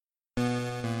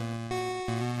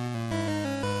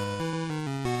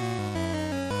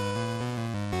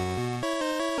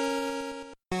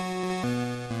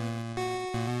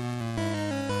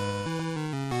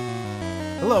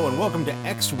Hello and welcome to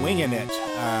X-Wingin' It,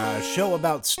 a show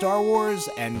about Star Wars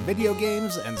and video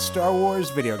games and Star Wars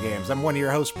video games. I'm one of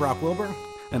your hosts, Brock Wilbur.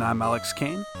 And I'm Alex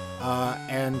Kane.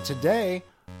 And today,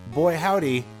 boy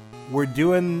howdy, we're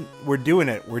doing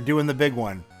it. We're doing the big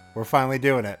one. We're finally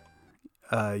doing it.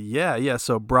 Yeah.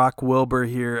 So Brock Wilbur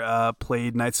here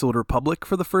played Knights of the Old Republic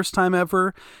for the first time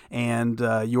ever, and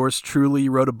yours truly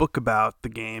wrote a book about the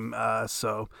game.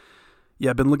 So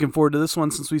I've been looking forward to this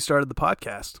one since we started the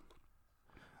podcast.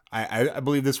 I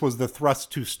believe this was the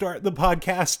thrust to start the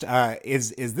podcast,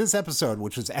 is this episode,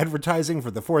 which is advertising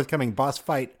for the forthcoming Boss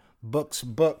Fight Books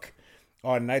book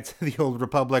on Knights of the Old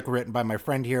Republic, written by my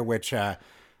friend here, which I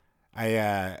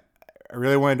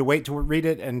really wanted to wait to read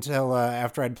it until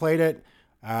after I'd played it.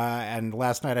 And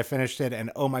last night I finished it, and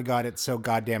oh my god, it's so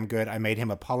goddamn good. I made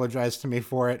him apologize to me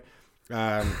for it.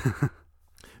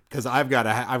 Because I've got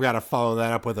to follow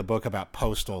that up with a book about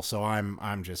Postal, so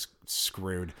I'm just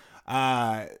screwed.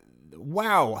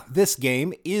 Wow, this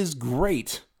game is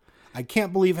great. I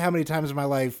can't believe how many times in my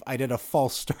life I did a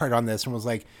false start on this and was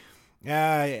like,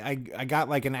 I got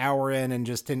like an hour in and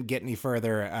just didn't get any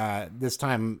further. This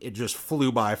time it just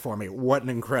flew by for me. What an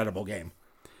incredible game.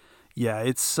 Yeah,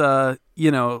 it's,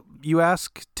 you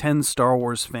ask 10 Star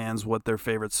Wars fans what their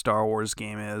favorite Star Wars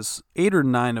game is, 8 or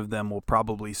 9 of them will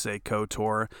probably say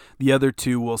KOTOR. The other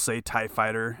 2 will say TIE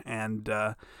Fighter. And,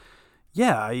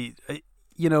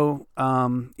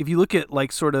 if you look at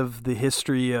like sort of the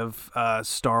history of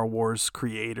Star Wars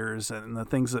creators and the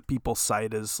things that people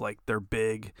cite as like their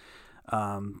big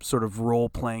sort of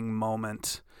role-playing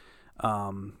moment,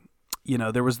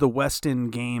 there was the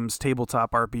Weston Games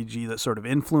tabletop RPG that sort of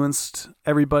influenced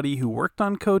everybody who worked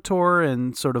on KOTOR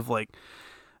and sort of like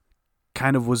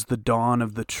kind of was the dawn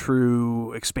of the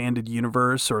true expanded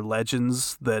universe or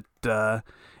legends that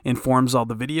informs all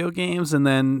the video games. And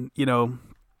then,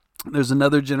 there's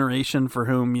another generation for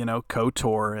whom,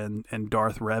 KOTOR and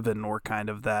Darth Revan were kind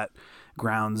of that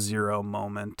ground zero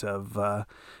moment of, I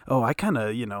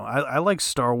like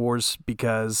Star Wars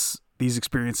because these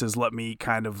experiences let me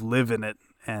kind of live in it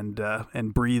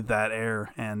and breathe that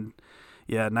air. And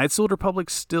yeah, Knights of the Old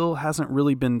Republic still hasn't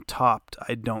really been topped,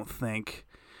 I don't think,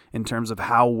 in terms of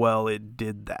how well it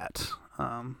did that.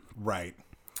 Right.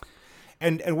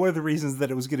 And one of the reasons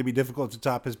that it was going to be difficult to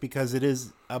top is because it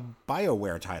is a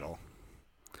BioWare title.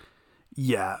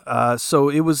 Yeah, so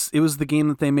it was the game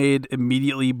that they made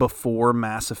immediately before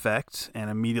Mass Effect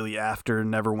and immediately after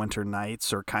Neverwinter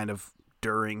Nights, or kind of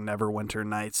during Neverwinter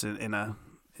Nights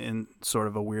in sort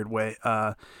of a weird way.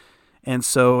 And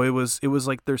so it was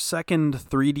like their second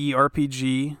 3D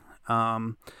RPG,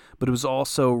 but it was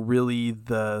also really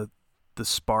the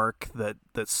spark that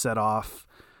set off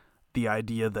the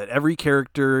idea that every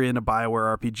character in a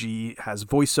BioWare RPG has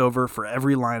voiceover for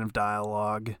every line of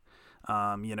dialogue.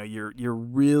 You're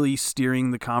really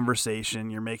steering the conversation.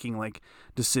 You're making like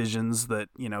decisions that,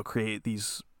 create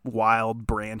these wild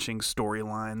branching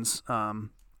storylines,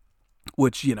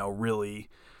 which, really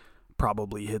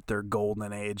probably hit their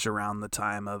golden age around the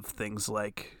time of things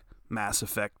like Mass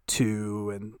Effect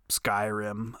 2 and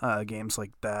Skyrim, games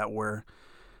like that, where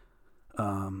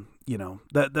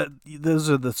those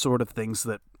are the sort of things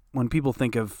that when people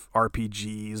think of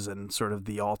RPGs and sort of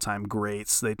the all-time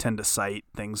greats, they tend to cite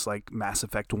things like Mass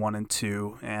Effect 1 and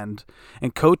 2, and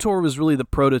KOTOR was really the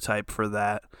prototype for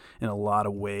that in a lot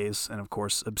of ways. And of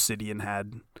course, Obsidian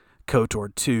had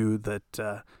KOTOR 2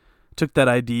 that took that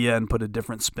idea and put a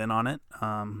different spin on it.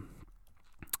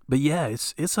 But yeah,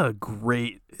 it's a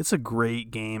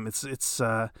great game.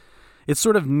 It's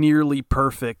sort of nearly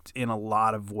perfect in a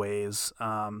lot of ways.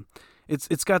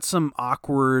 It's got some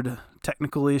awkward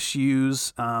technical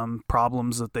issues,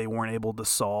 problems that they weren't able to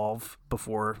solve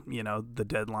before, the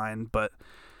deadline. But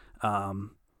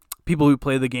people who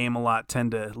play the game a lot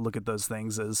tend to look at those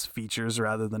things as features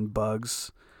rather than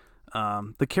bugs.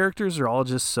 The characters are all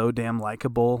just so damn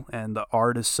likable, and the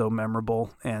art is so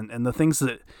memorable. And the things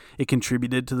that it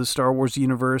contributed to the Star Wars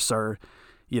universe are,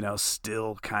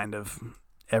 still kind of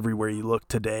everywhere you look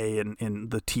today in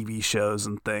the TV shows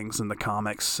and things and the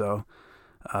comics. So,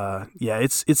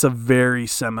 it's a very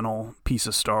seminal piece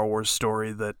of Star Wars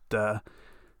story that,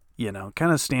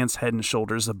 kind of stands head and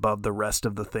shoulders above the rest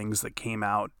of the things that came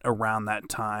out around that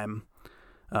time,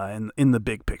 in the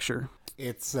big picture.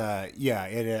 It's,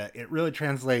 it really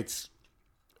translates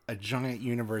a giant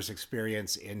universe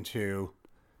experience into,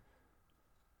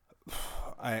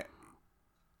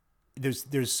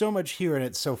 There's so much here, and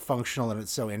it's so functional and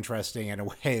it's so interesting in a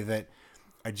way that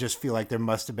I just feel like there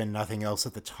must have been nothing else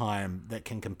at the time that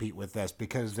can compete with this,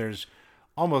 because there's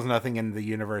almost nothing in the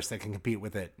universe that can compete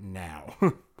with it now.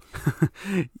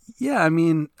 Yeah, I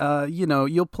mean,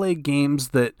 you'll play games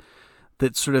that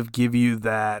sort of give you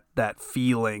that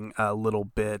feeling a little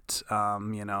bit.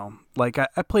 Like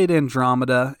I played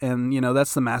Andromeda, and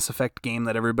that's the Mass Effect game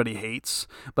that everybody hates.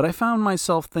 But I found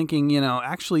myself thinking,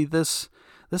 actually this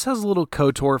has a little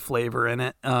KOTOR flavor in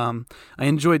it. I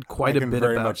enjoyed quite a bit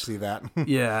very about. much see that.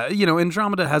 Yeah,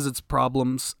 Andromeda has its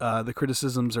problems. The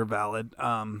criticisms are valid.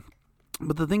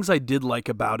 But the things I did like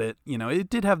about it, it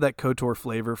did have that KOTOR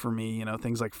flavor for me.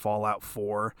 Things like Fallout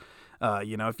 4.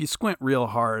 If you squint real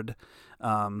hard,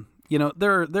 there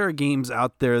are games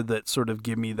out there that sort of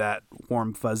give me that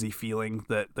warm, fuzzy feeling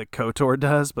that KOTOR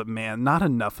does, but man, not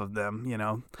enough of them,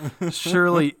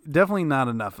 Surely, definitely not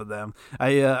enough of them.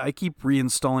 I keep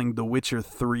reinstalling The Witcher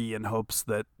 3 in hopes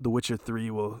that The Witcher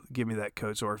 3 will give me that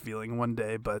KOTOR feeling one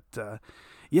day, but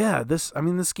yeah, this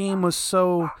game was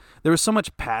there was so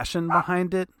much passion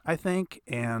behind it, I think,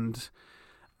 and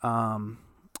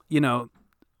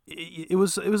it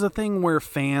was a thing where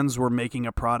fans were making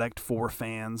a product for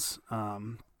fans. A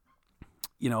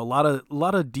lot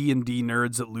of D&D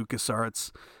nerds at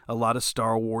LucasArts, a lot of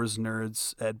Star Wars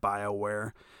nerds at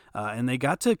BioWare, and they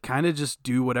got to kind of just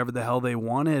do whatever the hell they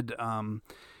wanted.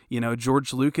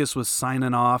 George Lucas was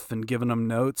signing off and giving them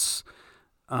notes.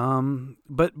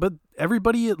 But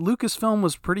everybody at Lucasfilm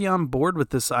was pretty on board with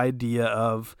this idea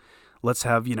of, let's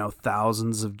have,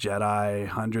 thousands of Jedi,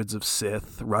 hundreds of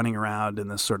Sith running around in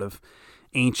this sort of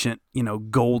ancient,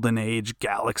 golden age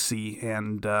galaxy.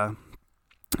 And,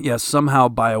 somehow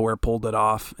BioWare pulled it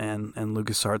off and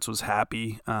LucasArts was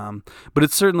happy. But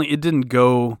it didn't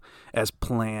go as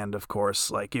planned, of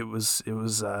course. Like it was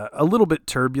a little bit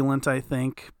turbulent, I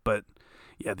think. But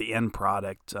yeah, the end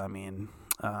product,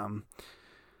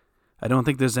 I don't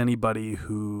think there's anybody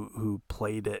who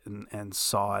played it and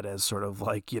saw it as sort of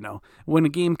like, when a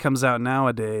game comes out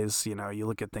nowadays, you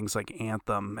look at things like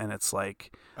Anthem and it's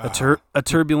like a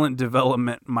turbulent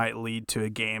development might lead to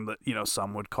a game that,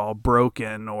 some would call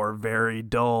broken or very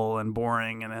dull and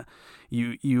boring. And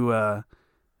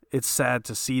it's sad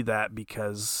to see that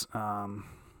because,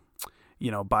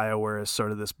 BioWare is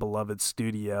sort of this beloved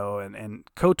studio, and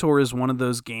KOTOR is one of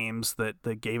those games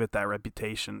that gave it that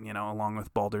reputation, along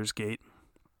with Baldur's Gate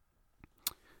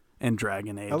and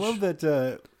Dragon Age. I love that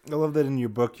in your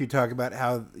book you talk about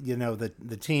how,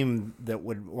 the team that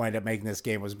would wind up making this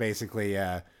game was basically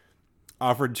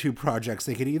offered two projects.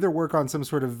 They could either work on some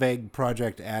sort of vague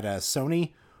project at a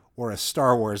Sony or a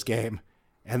Star Wars game,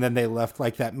 and then they left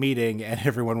like that meeting and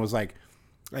everyone was like,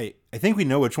 hey, I think we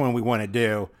know which one we want to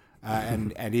do.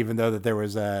 And even though that there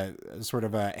was a sort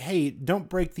of a, hey, don't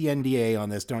break the NDA on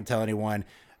this, don't tell anyone,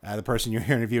 the person you're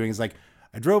interviewing is like,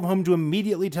 I drove home to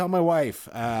immediately tell my wife.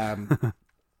 And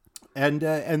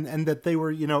that they were,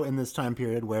 in this time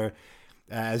period where,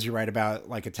 as you write about,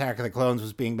 like Attack of the Clones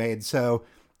was being made. So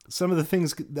some of the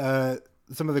things,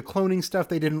 some of the cloning stuff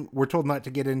were told not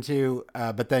to get into,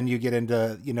 but then you get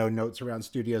into, notes around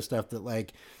studio stuff that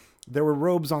like, there were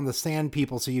robes on the sand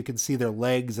people so you could see their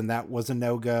legs, and that was a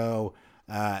no-go.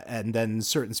 And then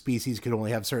certain species could only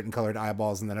have certain colored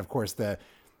eyeballs. And then, of course, the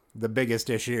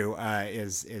biggest issue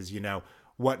is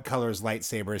what colors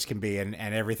lightsabers can be. And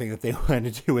everything that they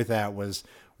wanted to do with that was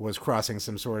crossing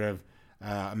some sort of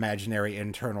imaginary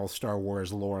internal Star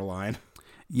Wars lore line.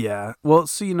 Yeah. Well,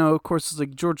 so, of course,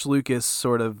 like George Lucas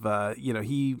sort of,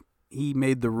 he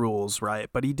made the rules, right?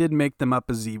 But he did make them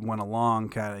up as he went along,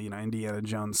 kind of, Indiana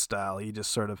Jones style. He just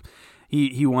sort of,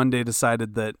 he one day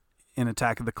decided that in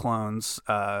Attack of the Clones,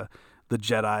 the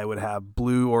Jedi would have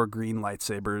blue or green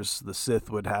lightsabers, the Sith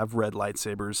would have red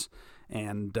lightsabers,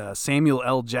 and Samuel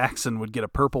L. Jackson would get a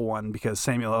purple one because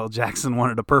Samuel L. Jackson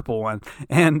wanted a purple one.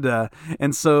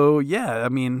 And so, yeah,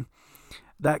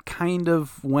 that kind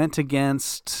of went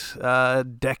against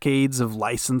decades of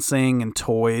licensing and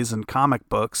toys and comic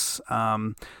books.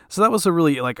 So that was a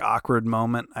really awkward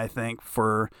moment, I think,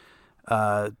 for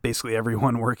basically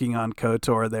everyone working on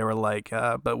KOTOR. They were like,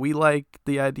 but we like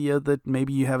the idea that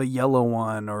maybe you have a yellow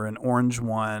one or an orange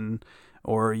one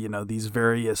or, these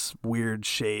various weird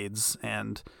shades.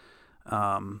 And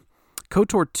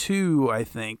KOTOR 2, I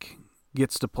think,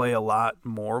 gets to play a lot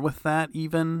more with that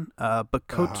even. But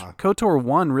KOTOR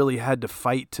 1 really had to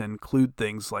fight to include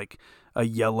things like a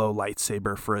yellow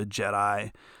lightsaber for a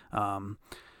Jedi. And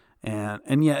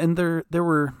there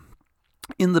were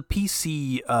in the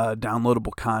PC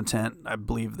downloadable content, I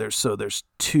believe there's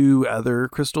two other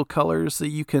crystal colors that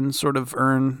you can sort of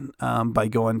earn by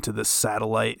going to this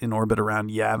satellite in orbit around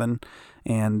Yavin.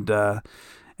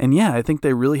 And yeah, I think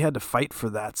they really had to fight for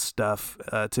that stuff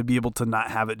to be able to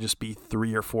not have it just be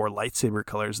 3 or 4 lightsaber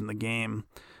colors in the game.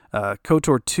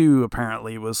 KOTOR 2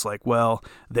 apparently was like, well,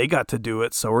 they got to do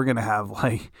it, so we're going to have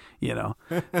like,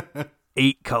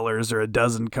 8 colors or a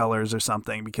dozen colors or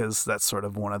something, because that's sort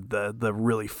of one of the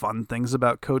really fun things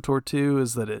about KOTOR 2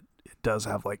 is that it does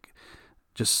have like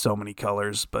just so many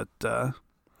colors. But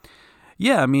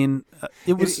yeah, I mean,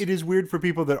 it is weird for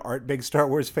people that aren't big Star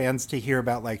Wars fans to hear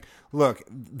about, like, look,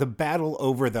 the battle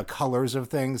over the colors of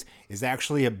things is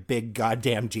actually a big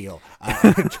goddamn deal.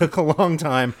 It took a long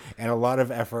time and a lot of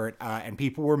effort, and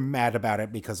people were mad about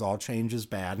it because all change is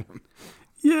bad.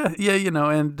 Yeah,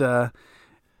 and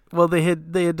well, they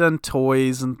had done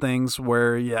toys and things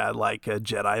where, like a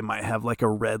Jedi might have like a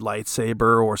red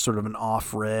lightsaber or sort of an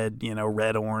off red,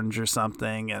 red orange or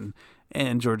something,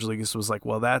 and George Lucas was like,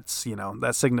 well, that's,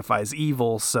 that signifies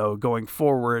evil, so going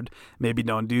forward, maybe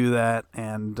don't do that.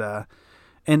 And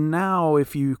now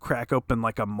if you crack open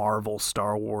like a Marvel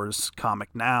Star Wars comic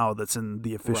now that's in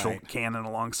the official canon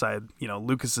alongside,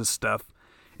 Lucas's stuff,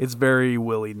 it's very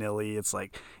willy-nilly. It's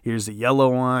like, here's a yellow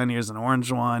one, here's an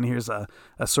orange one, here's a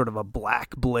sort of a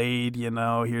black blade,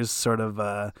 here's sort of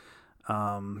a,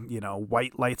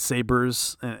 white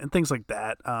lightsabers and things like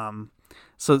that.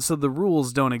 So the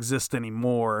rules don't exist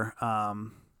anymore.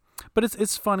 But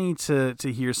it's funny to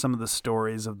hear some of the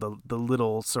stories of the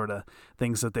little sort of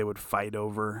things that they would fight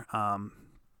over.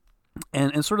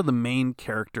 And sort of the main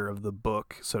character of the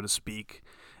book, so to speak,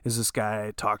 is this guy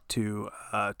I talked to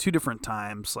 2 different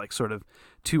times, like sort of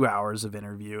 2 hours of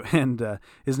interview. And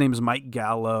his name is Mike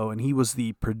Gallo, and he was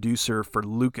the producer for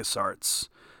LucasArts.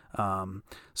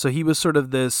 So he was sort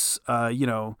of this,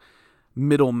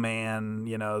 middleman,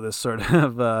 this sort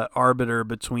of arbiter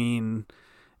between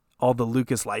all the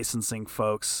Lucas licensing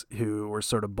folks who were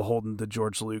sort of beholden to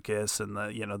George Lucas and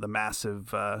the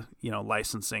massive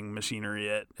licensing machinery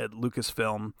at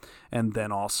Lucasfilm, and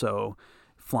then also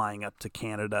flying up to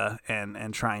Canada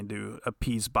and trying to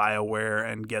appease BioWare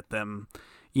and get them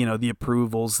the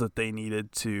approvals that they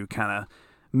needed to kind of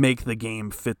make the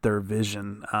game fit their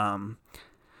vision.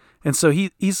 And so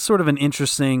he's sort of an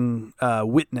interesting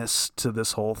witness to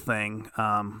this whole thing.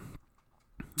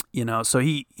 So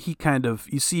he kind of,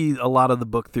 you see a lot of the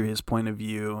book through his point of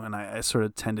view, and I sort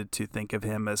of tended to think of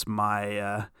him as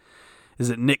my, is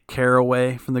it Nick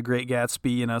Carraway from The Great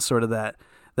Gatsby? Sort of that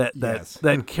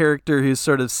that character who's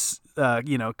sort of,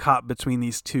 caught between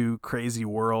these two crazy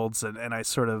worlds, and I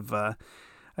sort of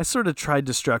tried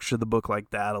to structure the book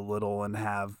like that a little and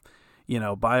have,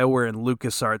 BioWare and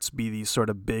LucasArts be these sort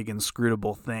of big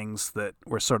inscrutable things that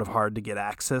were sort of hard to get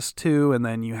access to. And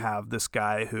then you have this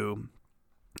guy who,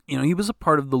 he was a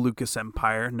part of the Lucas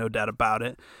Empire, no doubt about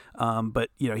it. But,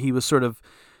 he was sort of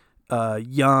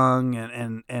young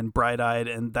and bright-eyed,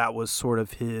 and that was sort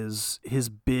of his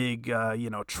big,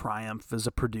 triumph as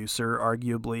a producer,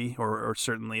 arguably, or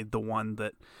certainly the one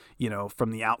that,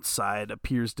 from the outside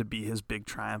appears to be his big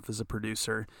triumph as a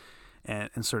producer.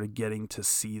 And sort of getting to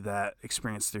see that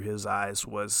experience through his eyes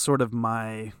was sort of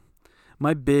my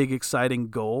big exciting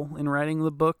goal in writing the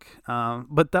book.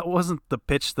 But that wasn't the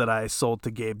pitch that I sold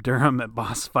to Gabe Durham at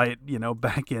Boss Fight,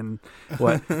 back in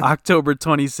October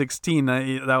 2016.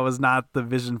 That was not the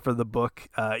vision for the book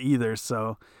either.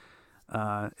 So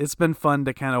it's been fun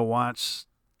to kind of watch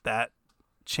that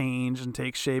change and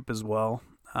take shape as well.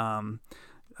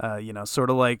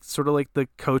 Sort of like the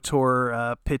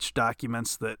KOTOR pitch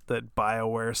documents that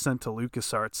BioWare sent to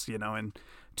LucasArts, in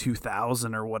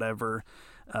 2000 or whatever.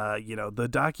 The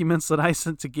documents that I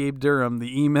sent to Gabe Durham,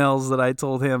 the emails that I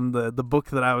told him, the book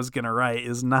that I was going to write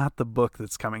is not the book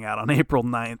that's coming out on April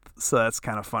 9th. So that's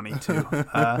kind of funny too.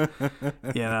 I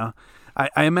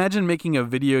imagine making a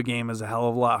video game is a hell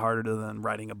of a lot harder than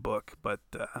writing a book, but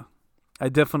I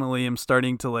definitely am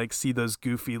starting to see those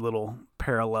goofy little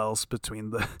parallels between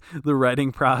the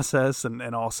writing process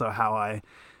and also how I,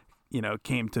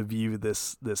 came to view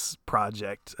this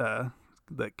project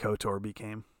that KOTOR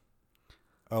became.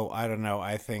 Oh, I don't know.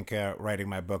 I think writing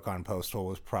my book on Postal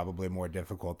was probably more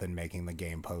difficult than making the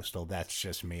game Postal. That's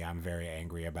just me. I'm very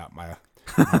angry about my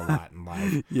lot in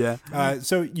life. Yeah.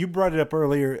 So you brought it up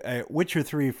earlier. Witcher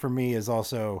 3 for me has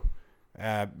also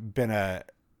been a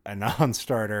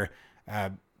non-starter.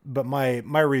 But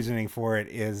my reasoning for it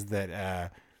is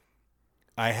that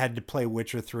I had to play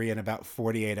Witcher 3 in about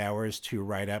 48 hours to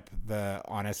write up the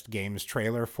Honest Games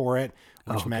trailer for it,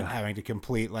 which meant having to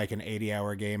complete like an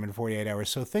 80-hour game in 48 hours.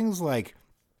 So things like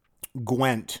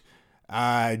Gwent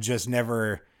just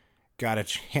never got a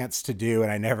chance to do,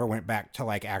 and I never went back to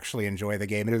actually enjoy the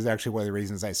game. It was actually one of the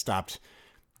reasons I stopped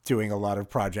doing a lot of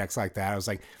projects like that. I was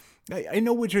like, I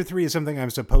know Witcher 3 is something I'm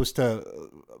supposed to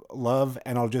love,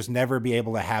 and I'll just never be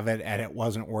able to have it, and it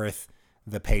wasn't worth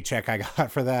the paycheck I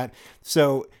got for that.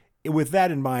 So with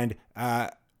that in mind,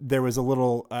 there was a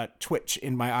little twitch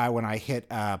in my eye when I hit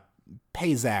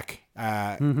Payzak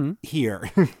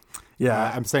here.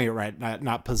 Yeah, I'm saying it right,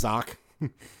 not Pazak.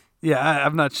 yeah.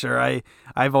 I'm not sure.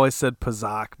 I've always said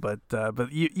Pazak, but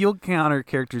you'll encounter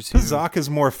characters who Pazak is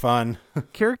more fun.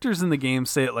 characters in the game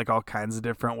say it like all kinds of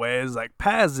different ways, like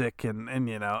Pazik, and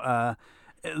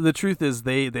the truth is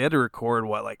they had to record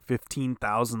like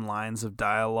 15,000 lines of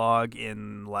dialogue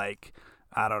in like,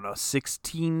 I don't know,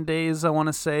 16 days, I want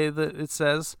to say that it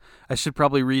says. I should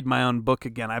probably read my own book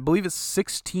again. I believe it's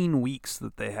 16 weeks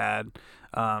that they had.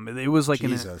 It was like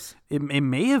Jesus. it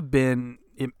may have been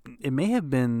it may have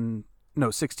been no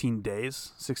 16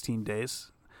 days. 16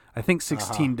 days. I think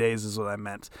 16 days is what I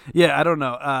meant. Yeah, I don't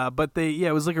know. But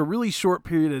it was like a really short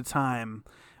period of time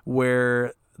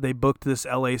where they booked this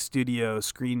LA studio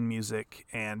Screen Music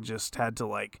and just had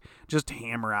to just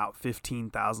hammer out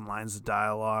 15,000 lines of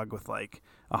dialogue with like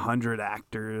 100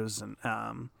 actors and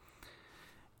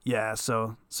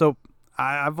so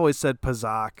I've always said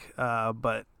Pazak,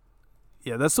 but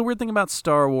yeah, that's the weird thing about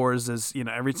Star Wars is,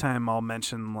 every time I'll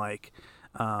mention like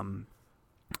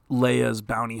Leia's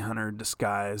bounty hunter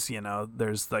disguise,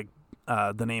 there's like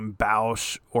the name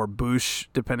Bausch or Boosh,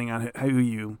 depending on who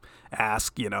you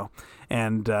ask,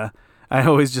 and I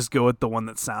always just go with the one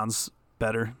that sounds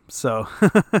better. So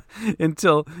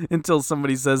until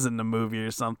somebody says it in a movie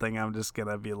or something, I'm just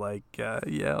gonna be like,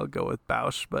 I'll go with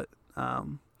Bausch. But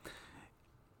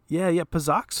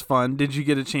Pazak's fun. Did you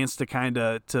get a chance to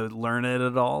to learn it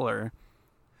at all, or?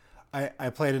 I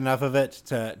played enough of it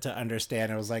to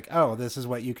understand. I was like, oh, this is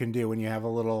what you can do when you have a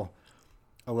little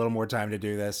more time to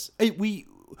do this. Hey, we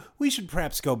should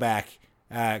perhaps go back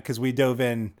because we dove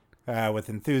in with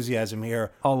enthusiasm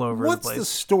here. All over the place. What's the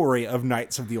story of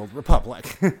Knights of the Old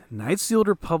Republic? Knights of the Old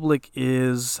Republic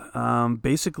is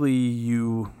basically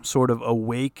you sort of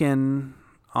awaken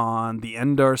on the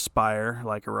Endar Spire,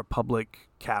 like a Republic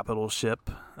capital ship,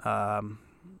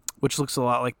 which looks a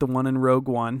lot like the one in Rogue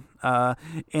One.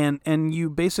 And you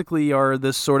basically are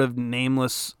this sort of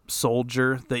nameless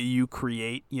soldier that you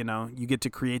create. You get to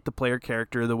create the player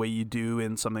character the way you do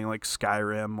in something like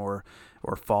Skyrim or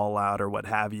Fallout or what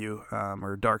have you,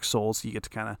 or Dark Souls. You get to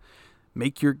kind of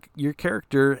make your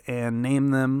character and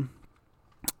name them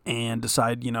and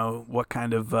decide, what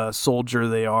kind of soldier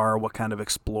they are, what kind of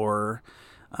explorer.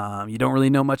 You don't really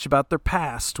know much about their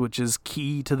past, which is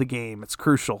key to the game. It's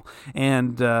crucial.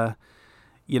 And,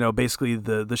 basically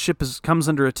the ship comes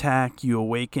under attack, you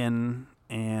awaken,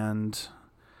 and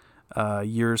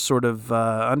you're sort of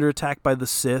under attack by the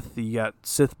Sith. You got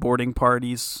Sith boarding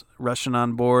parties rushing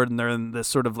on board, and they're in this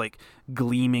sort of like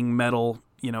gleaming metal,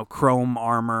 chrome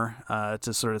armor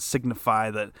to sort of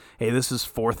signify that, hey, this is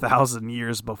 4,000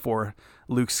 years before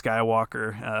Luke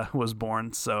Skywalker was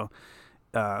born. So,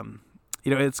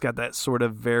 it's got that sort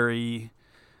of very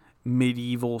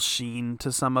medieval sheen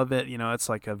to some of it. It's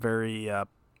like a very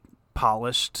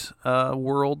polished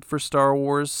world for Star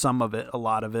Wars. Some of it, a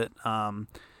lot of it,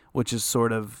 which is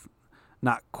sort of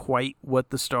not quite what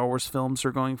the Star Wars films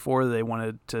are going for. They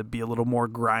wanted to be a little more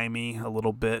grimy, a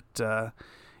little bit,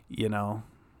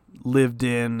 lived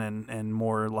in and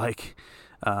more like,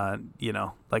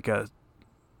 like a,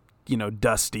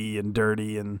 dusty and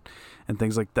dirty and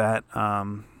things like that.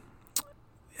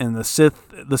 And the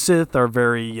Sith are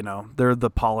very, they're the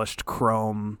polished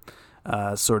chrome,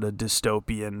 sort of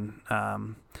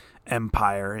dystopian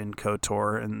empire in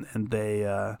KOTOR, and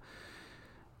they,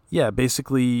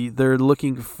 basically they're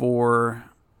looking for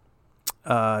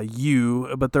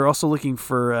you, but they're also looking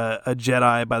for a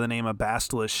Jedi by the name of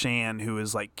Bastila Shan, who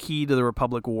is like key to the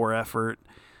Republic war effort.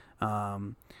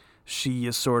 She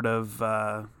is sort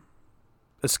of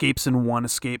escapes in one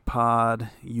escape pod,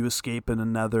 you escape in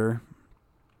another.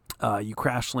 You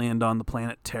crash land on the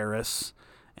planet Terrace,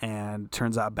 and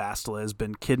turns out Bastila has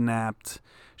been kidnapped.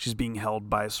 She's being held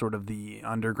by sort of the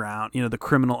underground, the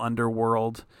criminal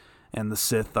underworld, and the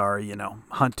Sith are,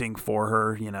 hunting for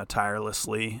her,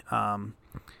 tirelessly. And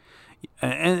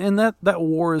that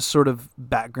war is sort of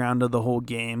background of the whole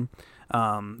game.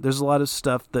 There's a lot of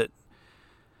stuff that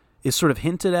is sort of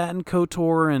hinted at in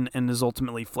KOTOR and is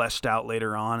ultimately fleshed out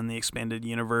later on in the expanded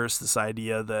universe. This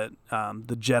idea that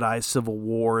the Jedi Civil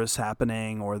War is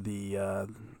happening, or the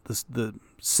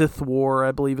Sith War,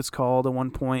 I believe it's called at one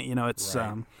point. It's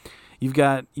right. You've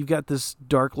got this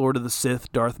Dark Lord of the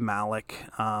Sith, Darth Malak,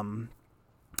 and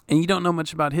you don't know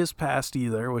much about his past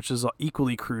either, which is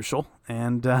equally crucial.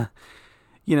 And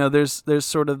there's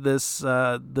sort of this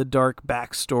the dark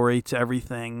backstory to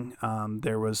everything.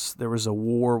 There was a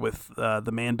war with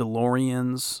the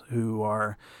Mandalorians, who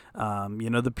are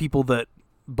the people that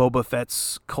Boba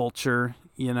Fett's culture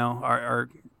are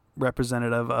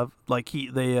representative of, like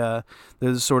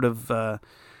there's sort of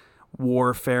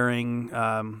warfaring.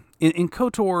 In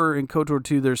KOTOR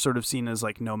 2, they're sort of seen as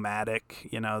like nomadic.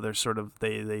 They're sort of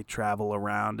they travel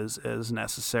around as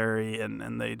necessary,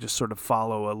 and they just sort of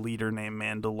follow a leader named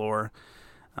Mandalore.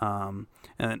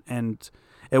 And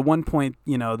at one point,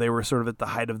 they were sort of at the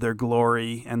height of their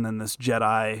glory, and then this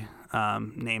Jedi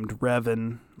named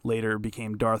Revan, later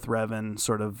became Darth Revan,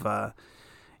 sort of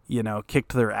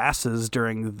kicked their asses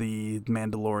during the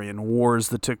Mandalorian Wars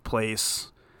that took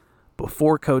place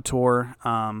before KOTOR.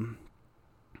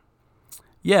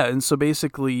 And so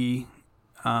basically,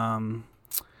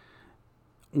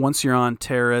 once you're on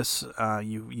Taris,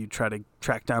 you try to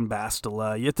track down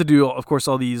Bastila. You have to do, of course,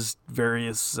 all these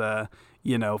various,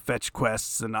 fetch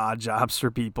quests and odd jobs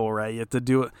for people, right? You have to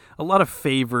do a lot of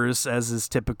favors, as is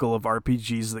typical of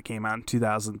RPGs that came out in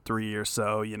 2003 or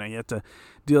so. You have to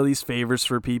do all these favors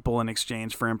for people in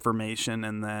exchange for information,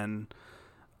 and then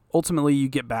ultimately you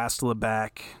get Bastila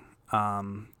back.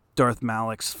 Darth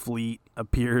Malak's fleet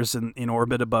appears in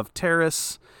orbit above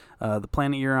Taris, the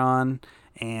planet you're on,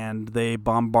 and they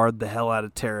bombard the hell out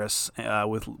of Taris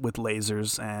with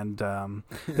lasers. And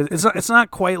it's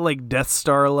not quite like Death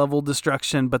Star level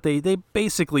destruction, but they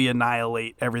basically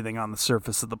annihilate everything on the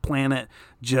surface of the planet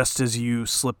just as you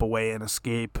slip away and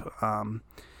escape.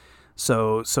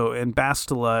 So in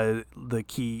Bastila, the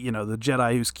key, the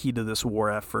Jedi who's key to this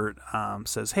war effort,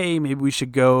 says, hey, maybe we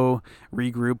should go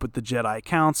regroup with the Jedi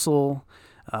Council,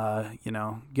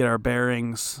 get our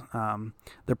bearings.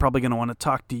 They're probably going to want to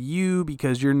talk to you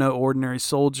because you're no ordinary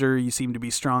soldier. You seem to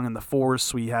be strong in the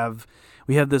Force. We have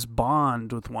this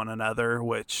bond with one another,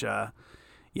 which,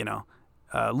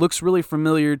 looks really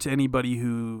familiar to anybody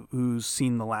who's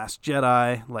seen The Last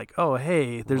Jedi. Like, oh,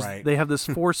 hey, they have this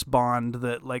Force bond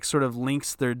that like sort of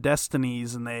links their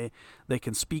destinies, and they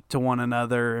can speak to one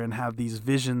another and have these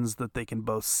visions that they can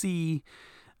both see.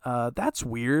 That's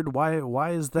weird.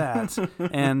 Why is that?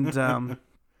 And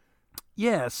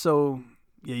so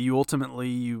you ultimately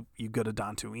you go to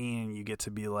Dantooine, and you get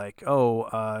to be like,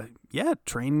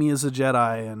 train me as a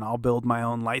Jedi, and I'll build my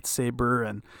own lightsaber,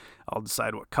 and I'll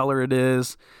decide what color it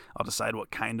is. I'll decide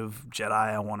what kind of Jedi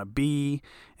I want to be.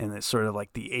 And it's sort of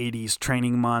like the 80s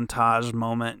training montage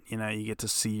moment. You get to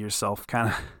see yourself kind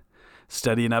of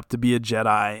studying up to be a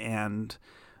Jedi. And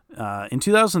in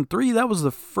 2003, that was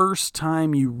the first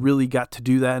time you really got to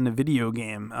do that in a video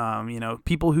game.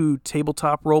 People who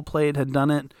tabletop role played had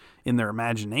done it in their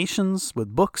imaginations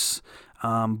with books.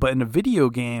 But in a video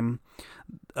game,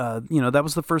 that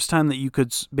was the first time that you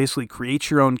could basically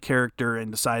create your own character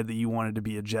and decide that you wanted to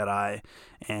be a Jedi,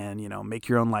 and, make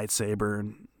your own lightsaber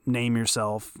and name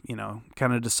yourself,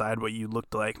 kind of decide what you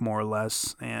looked like more or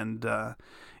less, and,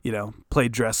 play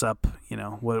dress up,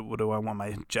 what do I want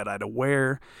my Jedi to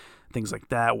wear, things like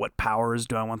that. What powers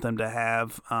do I want them to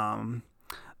have?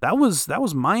 That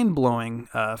was mind-blowing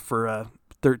for a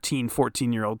 13,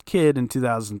 14-year-old kid in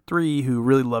 2003 who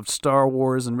really loved Star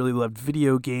Wars and really loved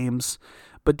video games,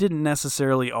 but didn't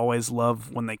necessarily always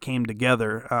love when they came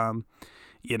together.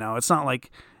 It's not like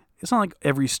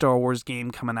every Star Wars game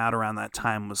coming out around that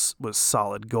time was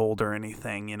solid gold or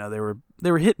anything. They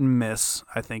were hit and miss,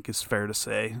 I think is fair to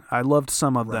say. I loved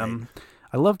some of them.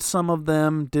 I loved some of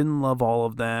them, didn't love all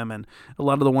of them, and a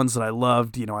lot of the ones that I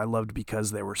loved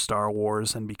because they were Star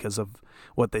Wars and because of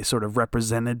what they sort of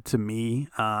represented to me.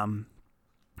 In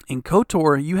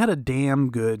KOTOR, you had a damn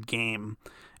good game,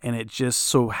 and it just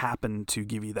so happened to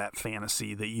give you that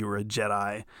fantasy that you were a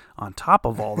Jedi on top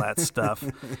of all that stuff.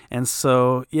 And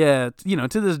so, to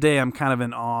this day, I'm kind of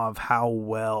in awe of how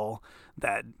well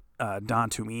that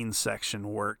Dantooine section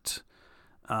worked.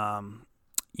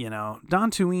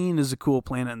 Dantooine is a cool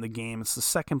planet in the game. It's the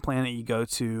second planet you go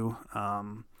to.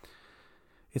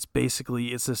 It's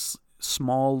this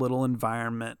small little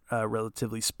environment,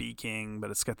 relatively speaking,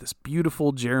 but it's got this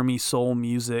beautiful Jeremy Soule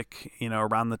music,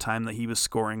 around the time that he was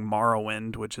scoring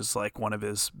Morrowind, which is like one of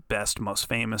his best, most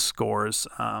famous scores,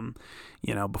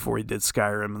 before he did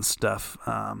Skyrim and stuff.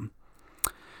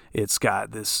 It's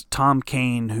got this Tom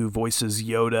Kane who voices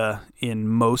Yoda in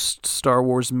most Star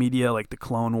Wars media, like the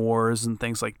Clone Wars and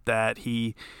things like that.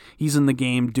 He's in the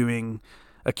game doing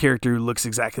a character who looks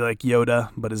exactly like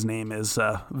Yoda, but his name is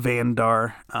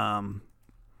Vandar. And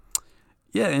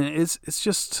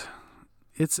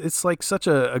it's like such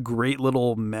a great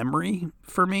little memory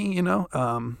for me,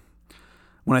 When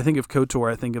I think of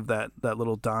KOTOR, I think of that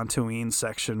little Dantooine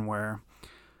section where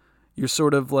you're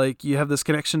sort of like, you have this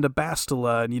connection to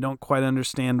Bastila and you don't quite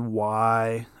understand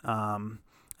why. And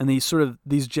these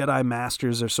Jedi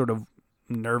masters are sort of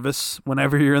nervous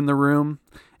whenever you're in the room,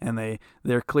 and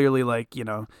they're clearly like,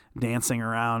 dancing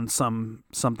around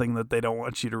something that they don't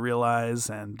want you to realize.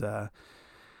 And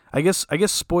I guess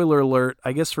spoiler alert,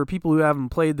 I guess for people who haven't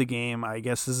played the game, I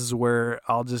guess this is where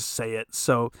I'll just say it.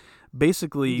 So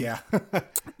basically, Yeah.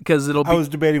 because I was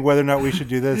debating whether or not we should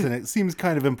do this, and it seems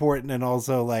kind of important, and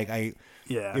also like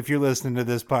if you're listening to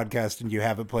this podcast and you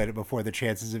haven't played it before, the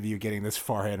chances of you getting this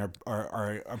far in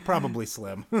are probably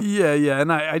slim. Yeah,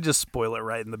 and I just spoil it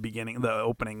right in the beginning, the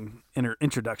opening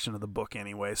introduction of the book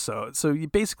anyway. So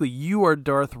basically, you are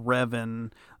Darth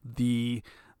Revan,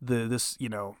 this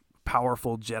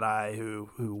powerful Jedi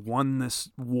who won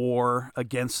this war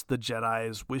against the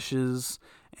Jedi's wishes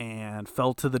and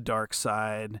fell to the dark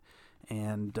side.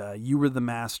 And you were the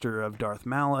master of Darth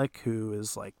Malak, who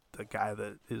is like the guy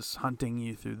that is hunting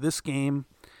you through this game.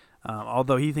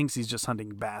 Although he thinks he's just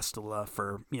hunting Bastila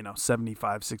for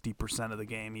 75-60% of the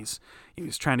game. He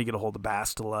was trying to get a hold of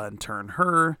Bastila and turn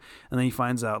her, and then he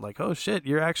finds out like, oh shit,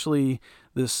 you're actually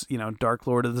this Dark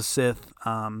Lord of the Sith,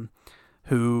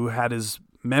 who had his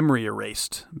memory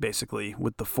erased basically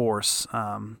with the Force.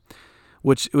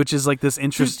 Which is like this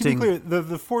interesting. To be clear,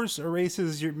 the Force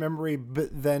erases your memory, but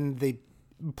then they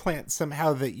plant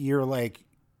somehow that you're like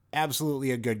absolutely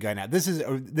a good guy now. This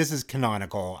is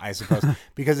canonical, I suppose,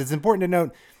 because it's important to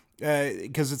note,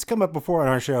 because it's come up before on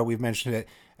our show. We've mentioned it.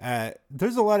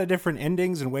 There's a lot of different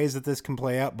endings and ways that this can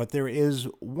play out, but there is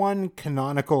one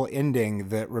canonical ending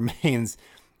that remains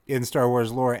in Star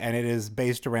Wars lore, and it is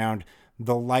based around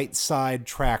the light side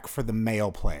track for the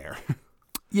male player.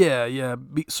 Yeah.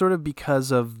 Sort of because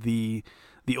of the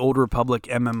Old Republic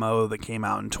MMO that came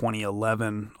out in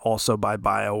 2011, also by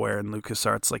BioWare and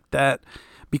LucasArts, like that.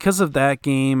 Because of that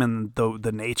game and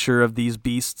the nature of these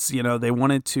beasts, they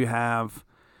wanted to have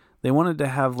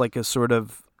like a sort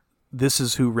of, this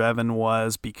is who Revan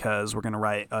was, because we're going to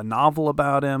write a novel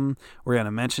about him. We're going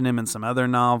to mention him in some other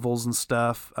novels and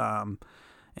stuff.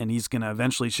 And he's going to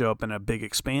eventually show up in a big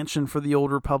expansion for the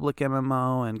Old Republic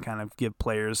MMO and kind of give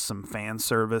players some fan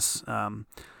service.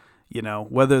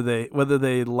 Whether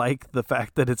they like the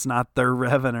fact that it's not their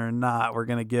Revan or not, we're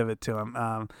going to give it to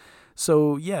them.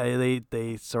 So yeah,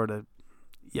 they sort of,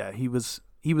 he was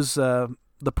the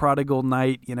prodigal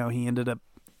knight. He ended up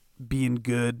being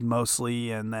good mostly,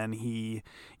 and then he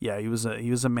was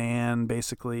a man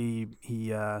basically.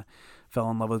 He fell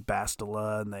in love with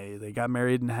Bastila, and they got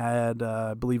married and had,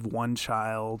 I believe, one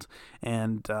child.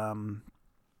 And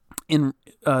in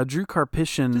Drew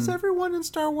Karpyshyn... Does everyone in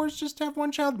Star Wars just have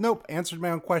one child? Nope. Answered my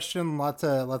own question. Lots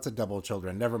of double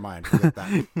children. Never mind. Forget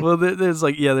that. Well, there's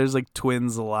like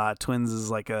twins a lot. Twins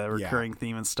is like a recurring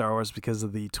theme in Star Wars because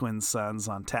of the twin sons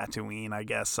on Tatooine, I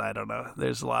guess. I don't know.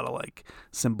 There's a lot of like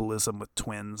symbolism with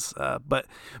twins. But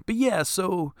yeah,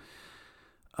 so...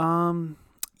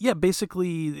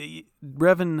 basically,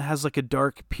 Revan has like a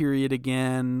dark period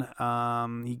again.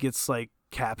 He gets like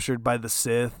captured by the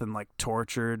Sith and like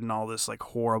tortured and all this like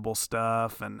horrible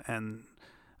stuff, and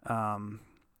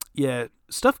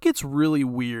stuff gets really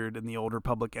weird in the Old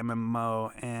Republic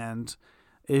MMO. And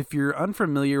if you're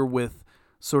unfamiliar with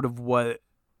sort of what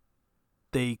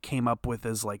they came up with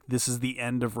as like, this is the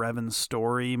end of Revan's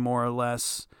story, more or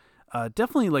less,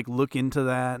 definitely like look into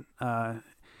that.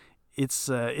 It's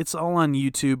all on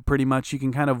YouTube pretty much. You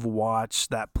can kind of watch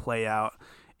that play out.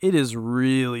 It is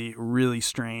really, really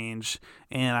strange,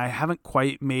 and I haven't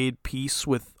quite made peace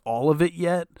with all of it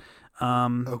yet.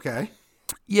 Okay.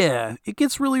 Yeah, it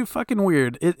gets really fucking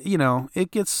weird.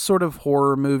 It gets sort of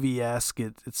horror movie-esque.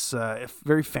 It's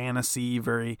very fantasy,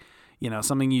 very,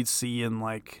 something you'd see in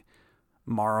like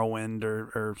Morrowind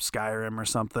or Skyrim or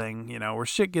something, where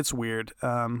shit gets weird.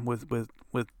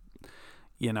 With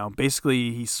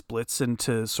basically he splits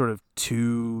into sort of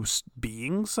two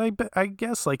beings, I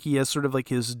guess. Like he has sort of like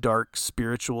his dark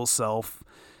spiritual self,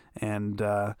 and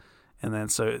then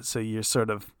so you're sort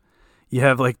of, you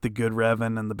have like the good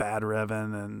Revan and the bad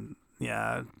Revan, and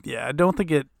yeah. I don't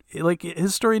think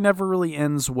his story never really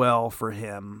ends well for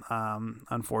him,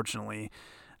 unfortunately.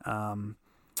 And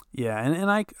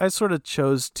I sort of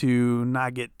chose to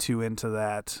not get too into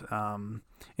that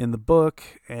in the book,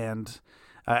 and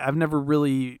I've never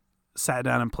really sat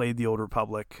down and played the Old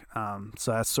Republic,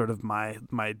 so that's sort of my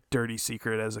dirty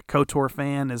secret as a KOTOR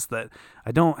fan, is that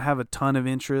I don't have a ton of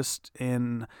interest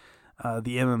in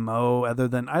the MMO, other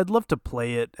than I'd love to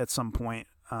play it at some point.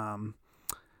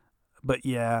 But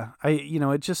yeah,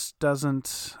 it just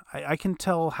doesn't. I can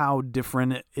tell how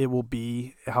different it will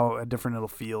be, how different it'll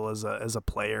feel as a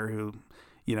player who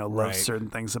loves certain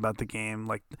things about the game.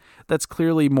 Like that's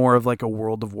clearly more of like a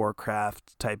World of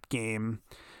Warcraft type game.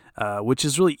 which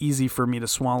is really easy for me to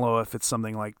swallow if it's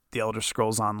something like The Elder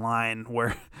Scrolls Online,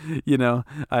 where, you know,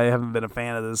 I haven't been a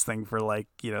fan of this thing for like,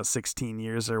 16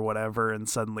 years or whatever, and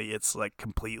suddenly it's like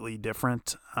completely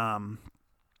different.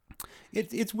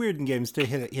 It's weird in games to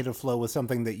hit a flow with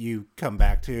something that you come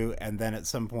back to, and then at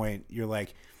some point you're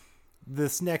like,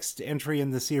 this next entry in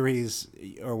the series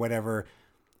or whatever,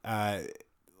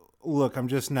 look, I'm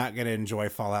just not going to enjoy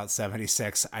Fallout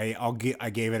 76. I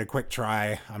gave it a quick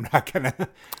try. I'm not going to,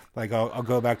 like, I'll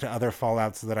go back to other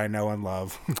Fallouts that I know and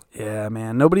love. Yeah,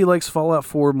 man. Nobody likes Fallout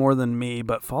 4 more than me,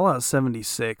 but Fallout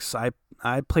 76,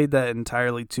 I played that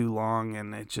entirely too long,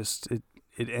 and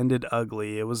it ended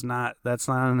ugly. That's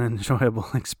not an enjoyable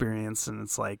experience, and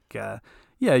it's like,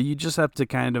 you just have to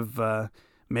kind of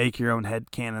make your own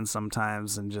headcanon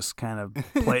sometimes and just kind of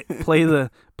play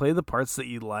the parts that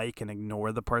you like and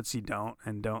ignore the parts you don't,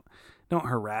 and don't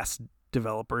harass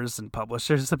developers and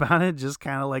publishers about it. Just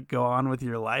kind of like go on with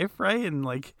your life, right? And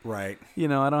like, right. I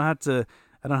don't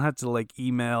have to like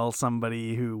email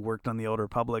somebody who worked on the Old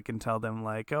Republic and tell them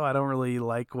like, oh, I don't really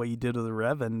like what you did with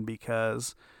Revan,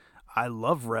 because I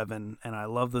love Revan and I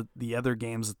love the other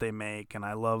games that they make, and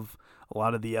I love a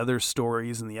lot of the other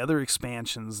stories and the other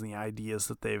expansions and the ideas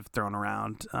that they've thrown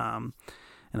around. And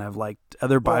I've liked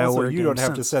other BioWare games. Also, you don't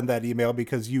have to send that email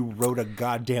because you wrote a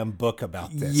goddamn book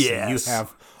about this. Yes. So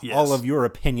you have all of your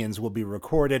opinions will be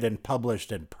recorded and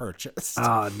published and purchased.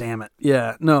 Ah, damn it.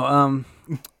 Yeah. No.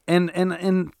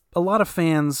 And a lot of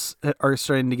fans are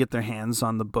starting to get their hands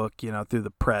on the book, through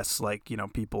the press, like,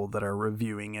 people that are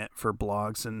reviewing it for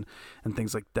blogs and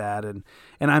things like that. And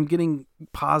I'm getting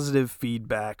positive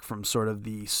feedback from sort of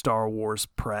the Star Wars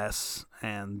press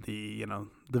and the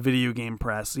video game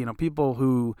press. People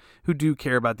who do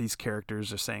care about these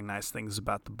characters are saying nice things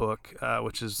about the book,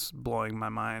 which is blowing my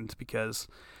mind, because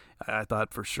I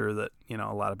thought for sure that,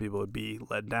 a lot of people would be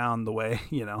let down the way,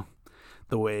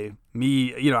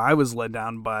 I was led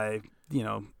down by,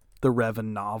 the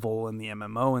Revan novel and the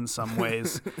MMO in some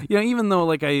ways. Even though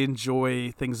like I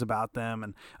enjoy things about them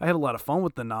and I had a lot of fun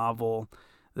with the novel,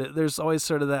 there's always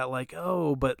sort of that like,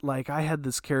 oh, but like I had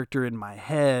this character in my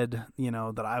head,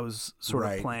 that I was sort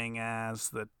of playing as,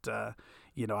 that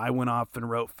I went off and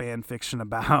wrote fan fiction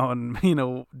about,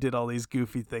 and did all these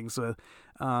goofy things with.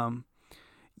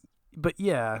 But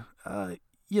yeah,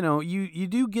 you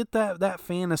do get that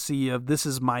fantasy of this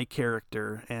is my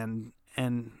character, and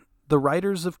the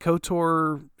writers of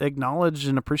KOTOR acknowledge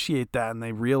and appreciate that, and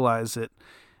they realize it.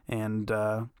 And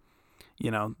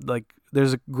like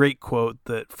there's a great quote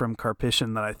that from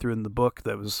Karpyshyn that I threw in the book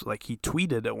that was like, he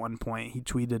tweeted at one point. He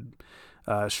tweeted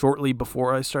shortly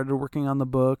before I started working on the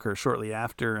book, or shortly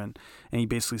after, and he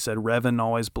basically said Revan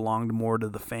always belonged more to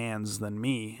the fans than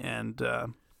me. And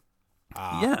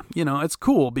it's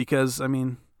cool because, I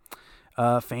mean,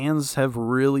 fans have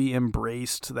really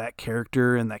embraced that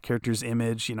character and that character's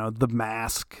image, the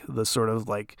mask, the sort of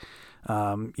like,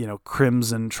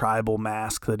 crimson tribal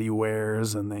mask that he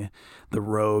wears, and the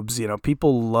robes.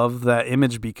 People love that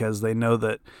image because they know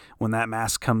that when that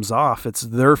mask comes off, it's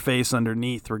their face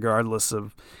underneath, regardless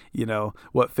of,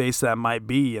 what face that might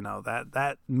be.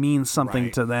 That means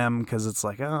something to them, because it's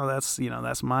like, oh,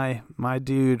 that's my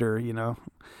dude, or,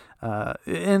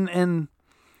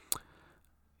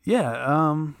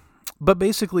 but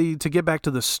basically, to get back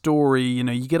to the story,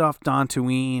 you get off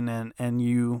Dantooine, and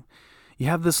you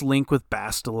have this link with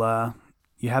Bastila,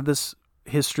 you have this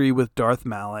history with Darth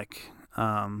Malak,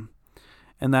 and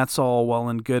that's all well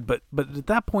and good, but at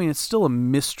that point, it's still a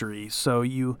mystery. So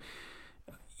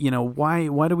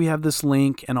why do we have this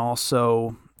link? And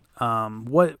also,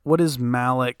 what is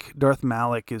Malak? Darth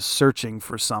Malak is searching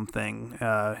for something.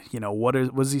 What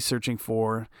is he searching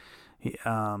for?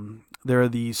 There are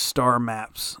these star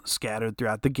maps scattered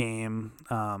throughout the game,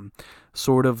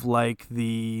 sort of like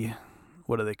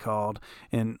what are they called?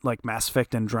 In like Mass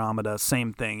Effect Andromeda,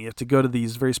 same thing. You have to go to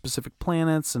these very specific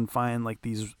planets and find like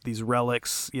these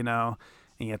relics, and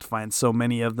you have to find so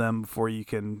many of them before you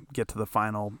can get to the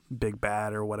final big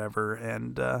bad or whatever.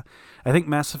 And I think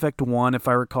Mass Effect 1, if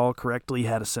I recall correctly,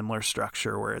 had a similar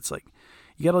structure where it's like,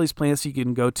 you got all these planets you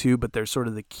can go to, but they're sort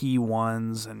of the key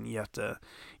ones, and you have to,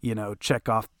 check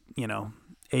off,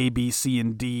 A, B, C,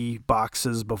 and D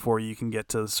boxes before you can get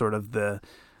to sort of the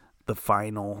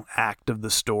final act of the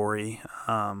story.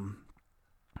 So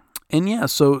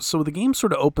the game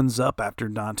sort of opens up after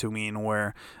Dantooine,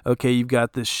 where, okay, you've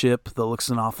got this ship that looks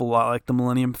an awful lot like the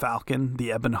Millennium Falcon,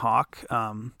 the Ebon Hawk,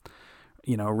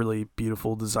 really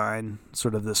beautiful design,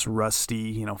 sort of this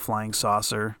rusty, flying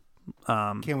saucer.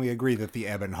 Can we agree that the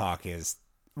Ebon Hawk is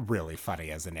really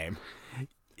funny as a name?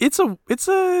 It's a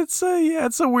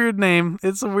weird name.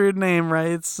 It's a weird name,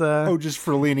 right? It's just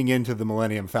for leaning into the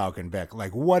Millennium Falcon, Beck.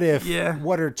 Like, what if? Yeah.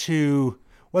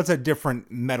 What's a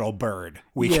different metal bird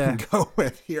we can go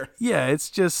with here? Yeah,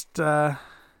 it's just there's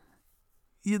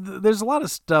a lot of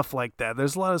stuff like that.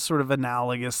 There's a lot of sort of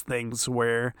analogous things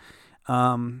where,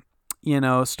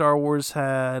 Star Wars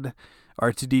had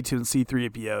R2-D2 and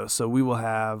C-3PO, so we will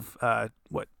have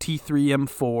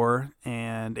T3M4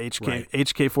 and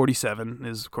HK47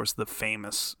 is of course the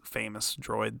famous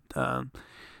droid.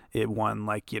 It won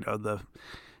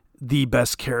the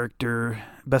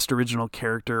best original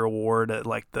character award at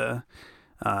like the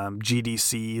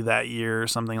GDC that year or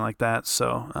something like that.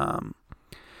 So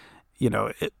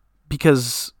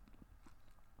because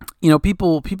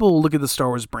people look at the Star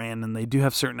Wars brand and they do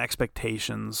have certain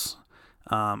expectations.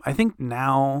 I think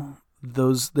now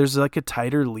there's like a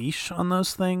tighter leash on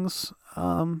those things.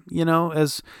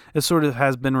 As sort of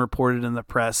has been reported in the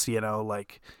press,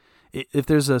 like if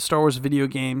there's a Star Wars video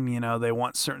game, they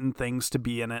want certain things to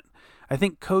be in it. I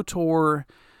think KOTOR,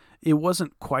 it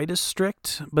wasn't quite as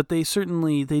strict, but they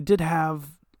did have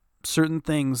certain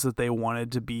things that they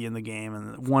wanted to be in the game,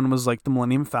 and one was like the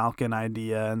Millennium Falcon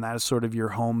idea, and that is sort of your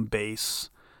home base.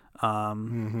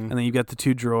 And then you got the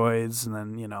 2 droids, and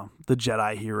then the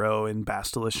Jedi hero in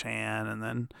Bastila Shan, and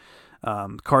then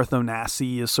Carth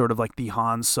Onasi is sort of like the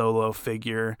Han Solo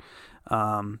figure.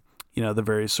 The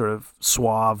very sort of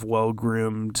suave,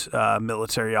 well-groomed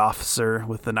military officer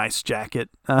with the nice jacket.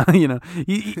 And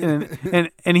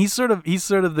he's sort of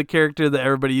the character that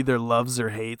everybody either loves or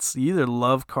hates. You either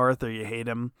love Carth or you hate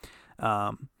him.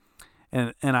 And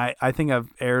I think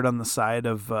I've erred on the side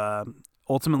of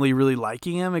ultimately really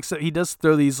liking him, except he does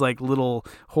throw these like little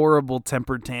horrible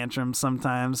temper tantrums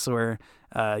sometimes where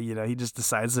he just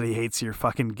decides that he hates your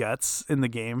fucking guts in the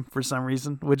game for some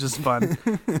reason, which is fun.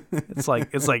 It's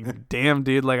like damn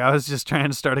dude, like I was just trying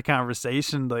to start a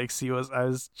conversation, like I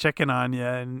was checking on you,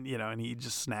 and and he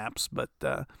just snaps. But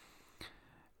I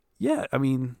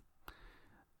mean,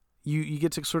 you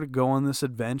get to sort of go on this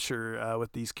adventure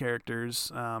with these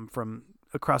characters from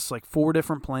across like 4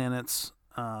 different planets.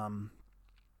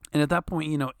 And at that point,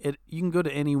 you can go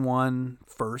to any one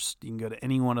first, you can go to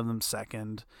any one of them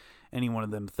second, any one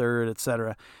of them third,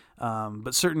 etc.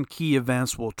 But certain key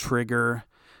events will trigger,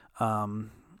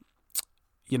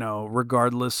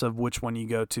 regardless of which one you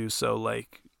go to. So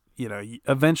like,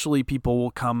 eventually people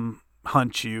will come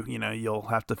hunt you. You'll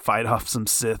have to fight off some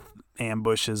Sith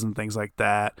ambushes and things like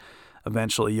that.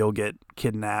 Eventually you'll get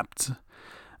kidnapped.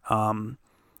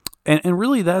 And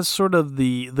really that's sort of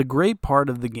the great part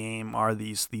of the game are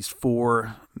these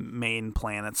 4 main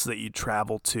planets that you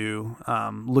travel to,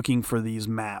 looking for these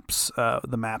maps,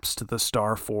 the maps to the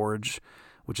Star Forge,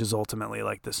 which is ultimately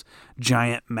like this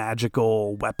giant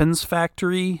magical weapons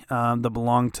factory that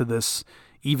belong to this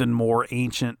even more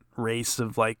ancient race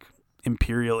of like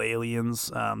Imperial aliens,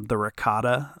 the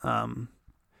Rakata.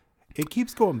 It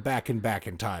keeps going back in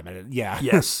time. And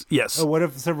Yes. Oh, what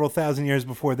if several thousand years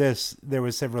before this, there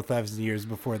was several thousand years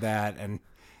before that? And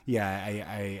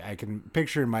I can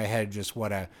picture in my head just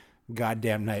what a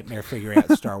goddamn nightmare figuring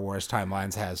out Star Wars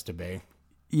timelines has to be.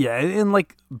 Yeah, and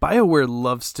like BioWare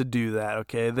loves to do that,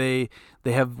 okay? They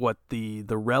have the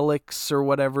relics or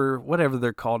whatever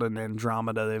they're called in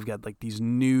Andromeda. They've got like these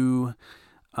new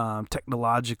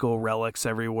technological relics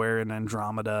everywhere in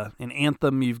Andromeda. In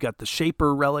Anthem, you've got the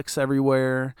Shaper relics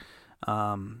everywhere.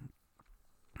 And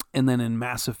then in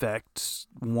Mass Effect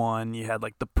 1, you had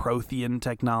like the Prothean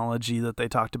technology that they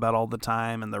talked about all the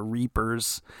time, and the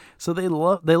Reapers. So they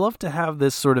love to have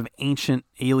this sort of ancient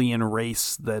alien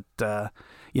race that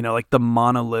like the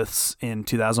monoliths in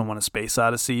 2001: A Space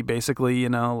Odyssey, basically,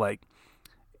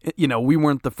 we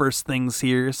weren't the first things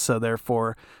here, so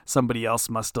therefore somebody else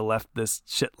must have left this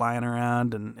shit lying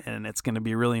around, and it's going to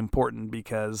be really important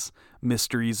because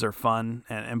mysteries are fun,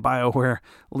 and BioWare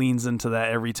leans into that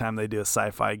every time they do a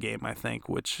sci-fi game, I think,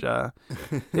 which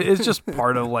is just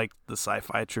part of like the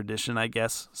sci-fi tradition, I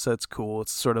guess. So it's cool.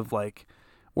 It's sort of like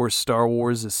where Star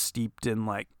Wars is steeped in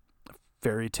like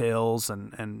fairy tales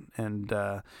and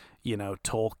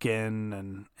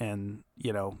Tolkien and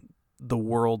the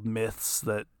world myths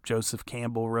that Joseph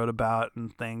Campbell wrote about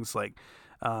and things like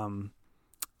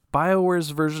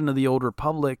BioWare's version of the Old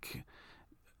Republic.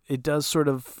 It does sort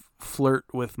of flirt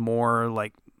with more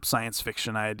like science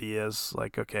fiction ideas.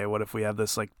 Like, okay, what if we have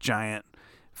this like giant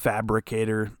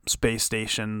fabricator space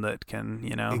station that can,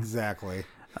 exactly,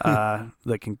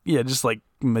 that can, just like,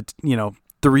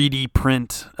 3D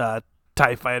print,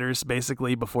 TIE fighters,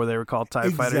 basically, before they were called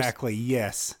TIE fighters. Exactly,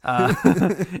 yes.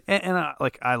 And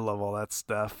I love all that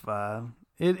stuff.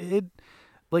 It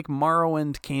like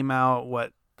Morrowind came out,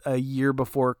 a year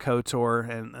before KOTOR,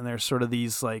 and there's sort of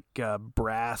these like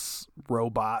brass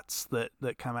robots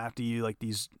that come after you, like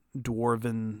these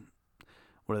dwarven,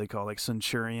 what are they called, like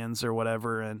centurions or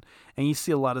whatever, and you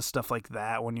see a lot of stuff like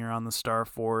that when you're on the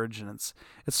Starforge, and it's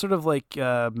sort of like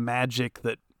magic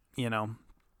that, you know,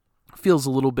 feels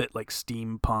a little bit like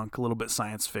steampunk, a little bit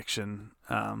science fiction.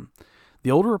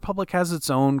 The Old Republic has its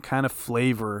own kind of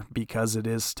flavor because it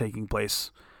is taking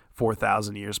place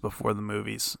 4,000 years before the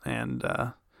movies, and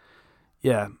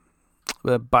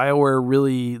BioWare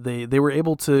really they were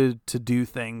able to do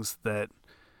things that,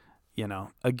 you know,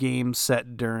 a game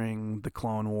set during the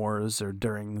Clone Wars or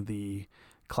during the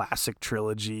classic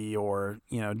trilogy or,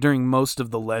 you know, during most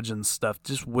of the Legends stuff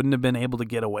just wouldn't have been able to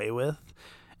get away with.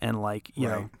 And like, you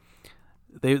know,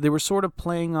 they were sort of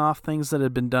playing off things that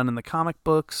had been done in the comic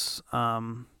books,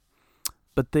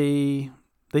 but they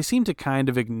seem to kind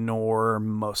of ignore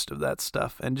most of that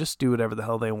stuff and just do whatever the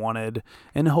hell they wanted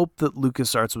and hope that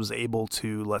LucasArts was able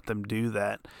to let them do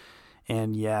that.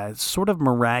 And yeah, it's sort of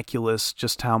miraculous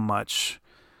just how much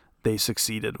they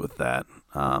succeeded with that.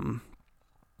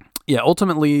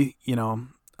 Ultimately, you know,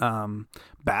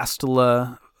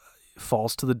 Bastila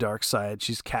falls to the dark side.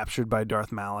 She's captured by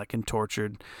Darth Malak and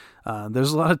tortured.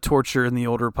 There's a lot of torture in the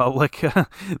Old Republic,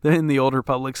 in the Old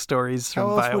Republic stories. From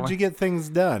How else BioWare. would you get things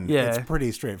done? Yeah. It's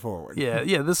pretty straightforward.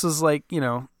 Yeah. This is like, you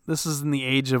know, this is in the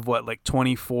age of what, like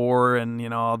 24 and, you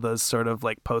know, all those sort of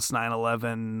like post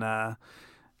 9/11,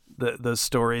 the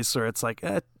stories where it's like,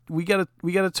 we gotta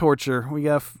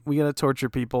torture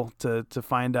people to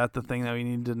find out the thing that we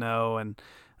need to know. And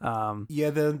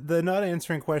the not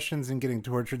answering questions and getting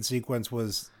tortured sequence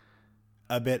was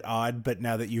a bit odd, but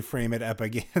now that you frame it up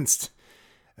against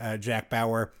Jack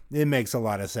Bauer, it makes a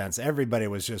lot of sense. Everybody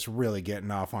was just really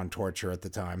getting off on torture at the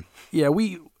time. Yeah,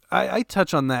 I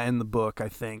touch on that in the book, I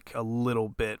think, a little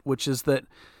bit, which is that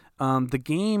the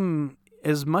game,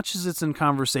 as much as it's in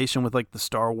conversation with like the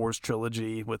Star Wars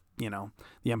trilogy, with, you know,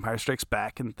 The Empire Strikes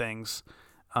Back and things,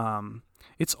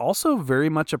 it's also very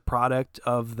much a product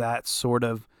of that sort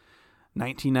of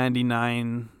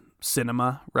 1999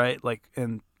 cinema, right? Like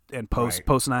and post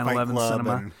 9/11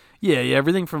 cinema. Yeah,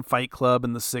 everything from Fight Club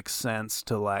and The Sixth Sense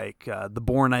to like The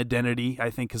Bourne Identity, I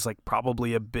think is like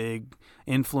probably a big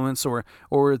influence,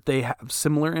 or they have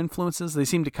similar influences. They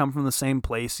seem to come from the same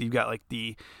place. You've got like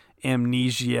the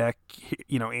amnesiac,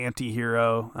 you know,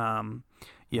 anti-hero,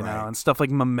 you know, and stuff like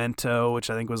Memento, which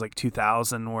I think was like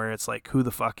 2000, where it's like, who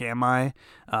the fuck am I?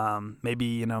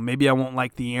 Maybe I won't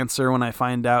like the answer when I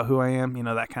find out who I am, you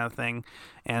know, that kind of thing.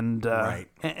 And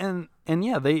and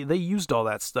yeah, they used all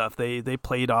that stuff. They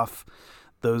played off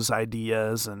those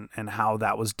ideas and how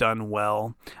that was done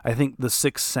well. I think The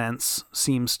Sixth Sense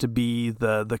seems to be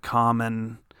the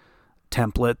common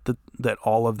template that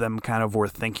all of them kind of were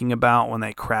thinking about when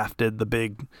they crafted the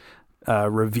big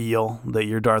reveal that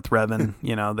you're Darth Revan.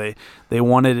 You know, they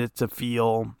wanted it to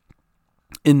feel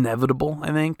inevitable.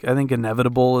 I think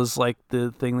inevitable is like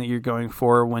the thing that you're going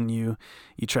for when you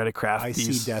try to craft I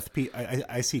these.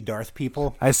 I see Darth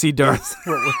people. I see Darth.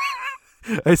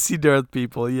 I see Darth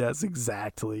people. Yes,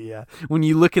 exactly. Yeah, when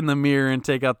you look in the mirror and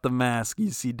take out the mask,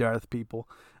 you see Darth people.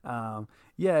 And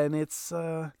it's.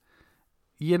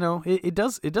 You know, it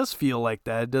does feel like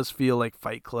that. It does feel like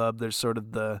Fight Club. There's sort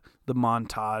of the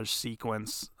montage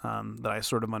sequence that I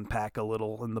sort of unpack a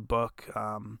little in the book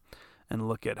and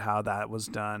look at how that was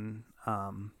done.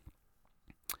 And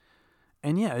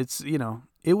yeah, it's, you know,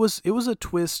 it was a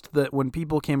twist that when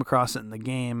people came across it in the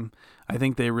game, I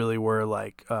think they really were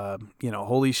like, you know,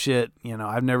 holy shit, you know,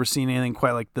 I've never seen anything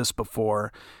quite like this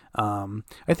before.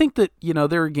 I think that, you know,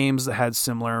 there are games that had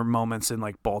similar moments in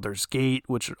like Baldur's Gate,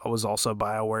 which was also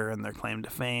BioWare and their claim to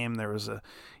fame. There was a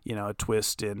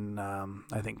twist in,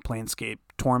 I think Planescape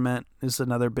Torment is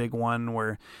another big one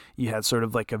where you had sort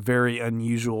of like a very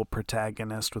unusual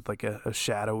protagonist with like a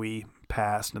shadowy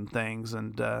past and things.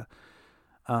 And, but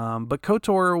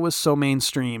KOTOR was so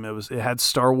mainstream. It had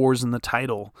Star Wars in the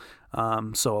title.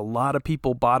 So a lot of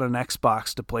people bought an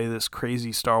Xbox to play this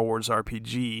crazy Star Wars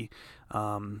RPG,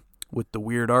 with the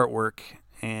weird artwork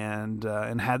and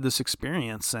had this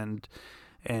experience. And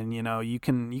you know, you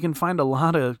can find a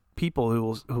lot of people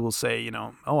who will say, you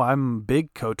know, oh, I'm a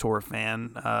big KOTOR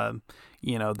fan.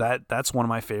 You know, that's one of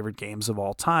my favorite games of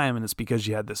all time. And it's because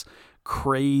you had this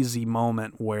crazy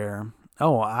moment where,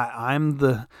 oh, I'm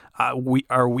the we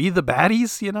the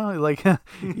baddies, you know, like,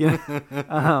 you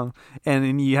know, and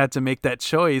then you had to make that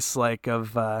choice, like,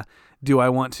 of do I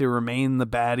want to remain the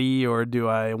baddie or do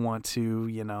I want to,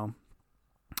 you know,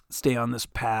 stay on this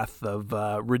path of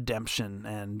redemption,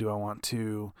 and do I want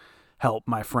to help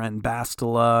my friend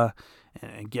Bastila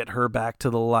and get her back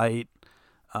to the light?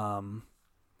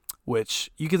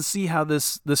 which you can see how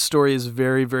this story is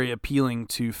very, very appealing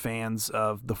to fans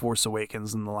of The Force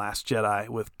Awakens and The Last Jedi,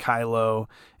 with Kylo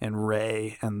and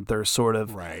Rey and their sort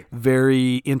of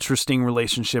very interesting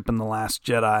relationship in The Last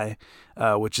Jedi,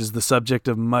 which is the subject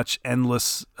of much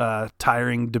endless,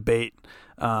 tiring debate.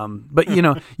 But, you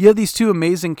know, you have these two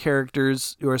amazing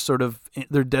characters who are sort of,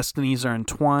 their destinies are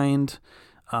entwined.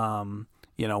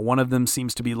 You know, one of them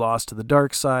seems to be lost to the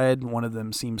dark side. One of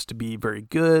them seems to be very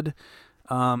good.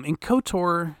 In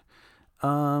KOTOR,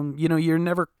 you know, you're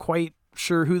never quite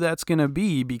sure who that's going to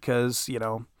be because, you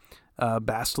know,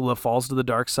 Bastila falls to the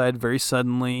dark side very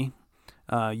suddenly.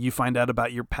 You find out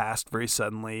about your past very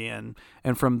suddenly, and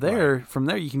from there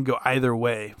you can go either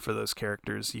way for those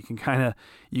characters. You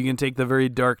can take the very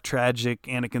dark, tragic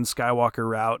Anakin Skywalker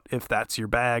route if that's your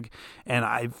bag. And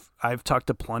I've talked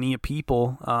to plenty of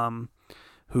people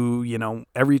who, you know,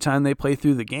 every time they play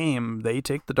through the game, they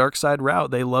take the dark side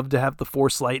route. They love to have the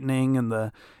Force lightning and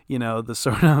the, you know, the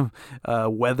sort of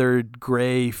weathered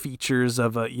gray features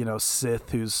of a, you know, Sith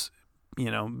who's, you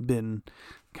know, been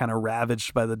kind of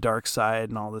ravaged by the dark side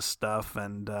and all this stuff.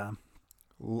 And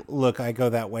look, I go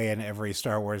that way in every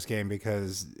Star Wars game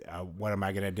because what am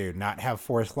I going to do? Not have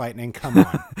Force lightning? Come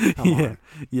on. Come on.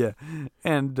 Yeah.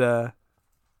 And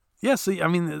yeah, so I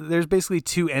mean, there's basically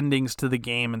two endings to the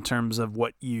game in terms of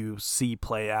what you see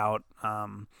play out.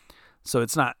 So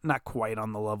it's not quite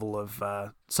on the level of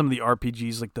some of the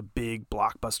RPGs, like the big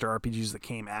blockbuster RPGs that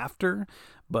came after.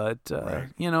 But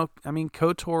you know, I mean,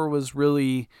 KOTOR was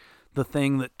really the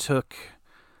thing that took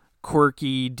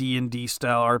quirky D&D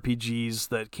style RPGs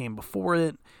that came before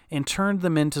it and turned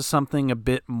them into something a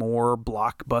bit more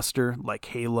blockbuster, like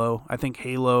Halo. I think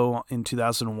Halo in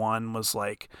 2001 was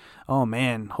like, oh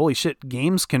man, holy shit,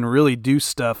 games can really do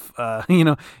stuff. You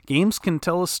know, games can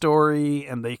tell a story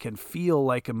and they can feel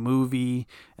like a movie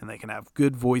and they can have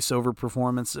good voiceover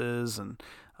performances and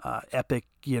epic,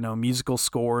 you know, musical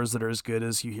scores that are as good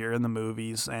as you hear in the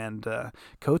movies. And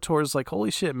KOTOR is like,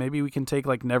 holy shit, maybe we can take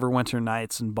like Neverwinter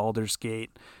Nights and Baldur's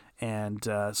Gate and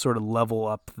sort of level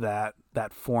up that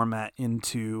format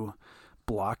into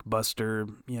blockbuster,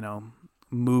 you know,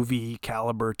 movie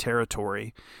caliber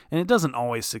territory. And it doesn't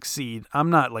always succeed. I'm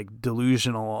not like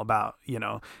delusional about, you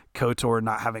know, KOTOR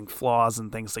not having flaws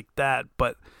and things like that,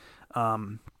 but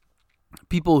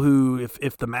people who,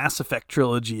 if the Mass Effect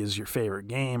trilogy is your favorite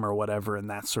game or whatever, and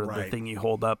that's sort of the thing you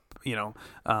hold up, you know,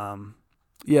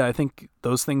 yeah, I think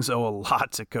those things owe a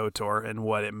lot to KOTOR and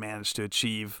what it managed to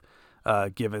achieve,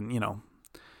 given, you know,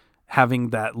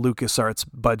 having that LucasArts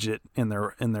budget in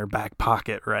their back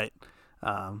pocket, right?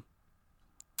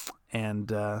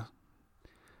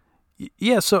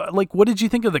 Yeah, so like, what did you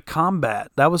think of the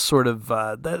combat? That was sort of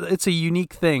it's a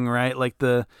unique thing, right? Like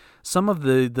some of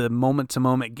the moment to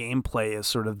moment gameplay is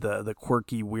sort of the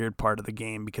quirky, weird part of the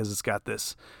game because it's got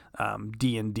this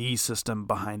D&D system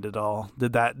behind it all.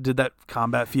 Did that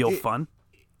combat feel fun?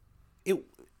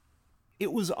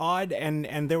 It was odd,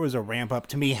 and there was a ramp up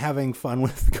to me having fun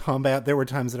with combat. There were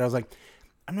times that I was like,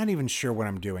 I'm not even sure what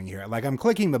I'm doing here. Like, I'm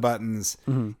clicking the buttons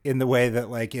in the way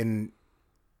that like in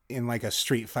like a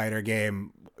Street Fighter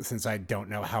game, since I don't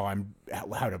know how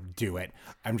to do it,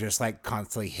 I'm just like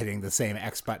constantly hitting the same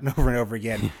X button over and over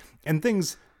again, and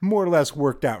things more or less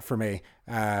worked out for me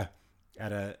at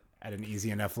an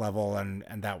easy enough level, and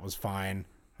that was fine.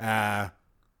 I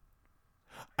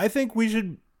think we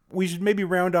should maybe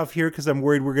round off here because I'm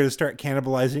worried we're going to start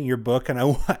cannibalizing your book, and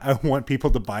I want people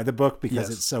to buy the book because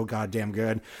it's so goddamn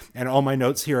good. And all my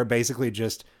notes here are basically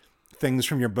just things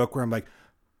from your book where I'm like,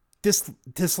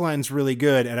 this line's really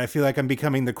good, and I feel like I'm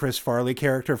becoming the Chris Farley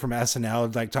character from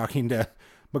SNL, like talking to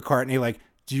McCartney, like,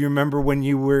 do you remember when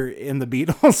you were in the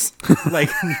Beatles?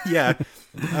 Like, yeah,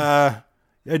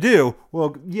 I do.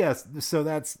 Well, yes.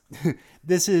 So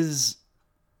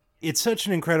it's such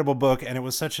an incredible book, and it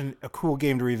was such a cool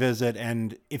game to revisit.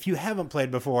 And if you haven't played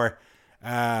before,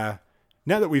 now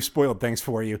that we've spoiled things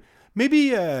for you, maybe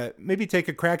take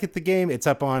a crack at the game. It's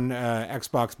up on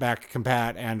Xbox Back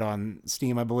Compat and on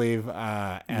Steam, I believe.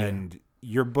 And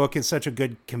your book is such a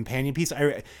good companion piece.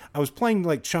 I was playing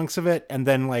like chunks of it, and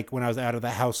then like when I was out of the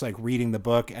house, like reading the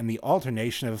book, and the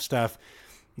alternation of stuff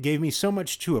gave me so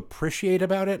much to appreciate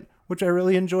about it, which I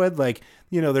really enjoyed. Like,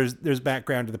 you know, there's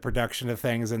background to the production of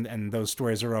things, and those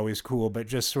stories are always cool, but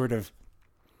just sort of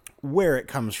where it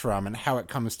comes from and how it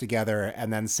comes together,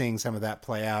 and then seeing some of that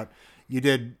play out. You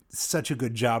did such a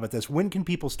good job at this. When can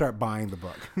people start buying the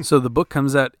book? So the book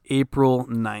comes out April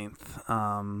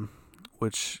 9th,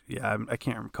 which, yeah, I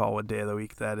can't recall what day of the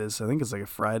week that is. I think it's like a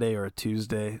Friday or a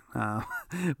Tuesday.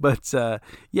 But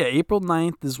yeah, April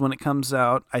 9th is when it comes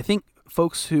out. I think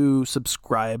folks who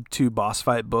subscribe to Boss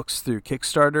Fight Books through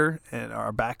Kickstarter and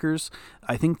are backers,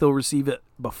 I think they'll receive it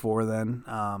before then.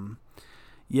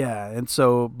 And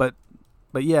so, but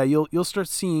yeah, you'll start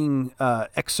seeing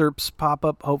excerpts pop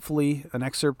up. Hopefully, an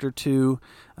excerpt or two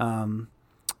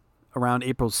around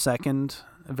April 2nd.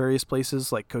 Various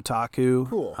places like Kotaku,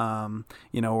 Cool.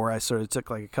 Where I sort of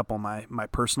took like a couple of my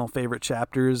personal favorite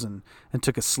chapters and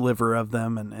took a sliver of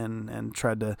them and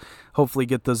tried to hopefully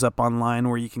get those up online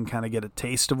where you can kind of get a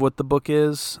taste of what the book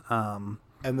is. And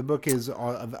the book is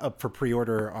up for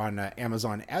pre-order on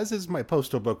Amazon, as is my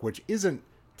postal book, which isn't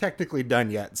technically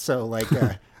done yet. So like,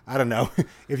 I don't know,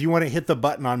 if you want to hit the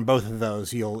button on both of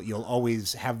those, you'll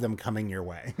always have them coming your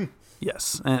way.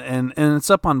 Yes, and it's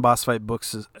up on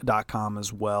bossfightbooks.com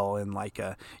as well, and like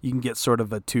you can get sort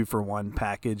of a 2-for-1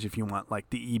 package if you want like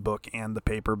the ebook and the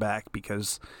paperback,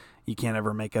 because you can't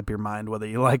ever make up your mind whether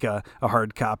you like a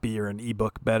hard copy or an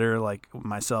ebook better, like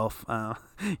myself.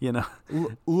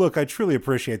 Look, I truly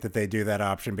appreciate that they do that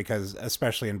option, because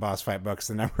especially in Boss Fight Books,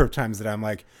 the number of times that I'm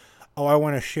like, oh, I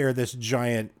want to share this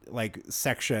giant like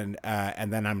section,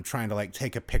 and then I'm trying to like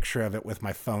take a picture of it with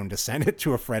my phone to send it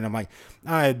to a friend. I'm like,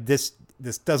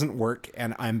 this doesn't work,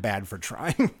 and I'm bad for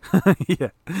trying.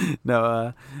 Yeah,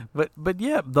 no, but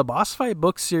yeah, the Boss Fight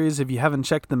Book series, if you haven't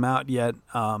checked them out yet,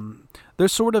 they're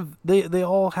sort of they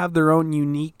all have their own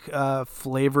unique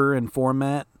flavor and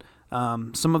format.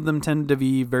 Some of them tend to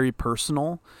be very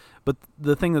personal, but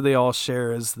the thing that they all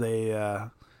share is they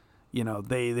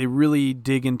really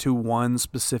dig into one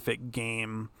specific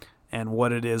game and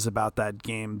what it is about that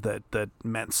game that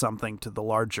meant something to the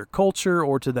larger culture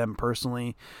or to them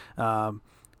personally.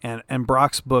 And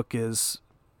Brock's book is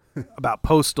about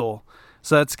Postal,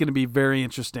 so that's going to be very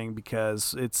interesting,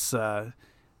 because it's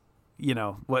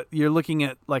what you're looking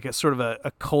at, like a sort of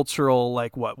a cultural,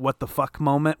 like what the fuck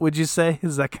moment, would you say?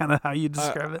 Is that kind of how you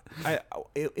describe it?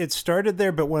 It started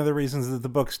there, but one of the reasons that the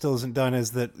book still isn't done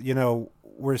is that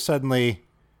we're suddenly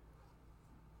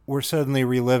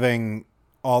reliving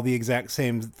all the exact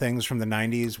same things from the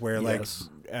 90s, where Yes.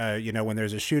 when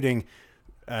there's a shooting,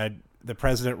 the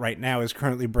president right now is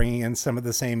currently bringing in some of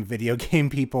the same video game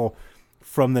people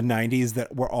from the 90s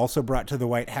that were also brought to the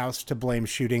White House to blame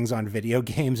shootings on video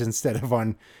games instead of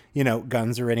on,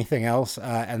 guns or anything else.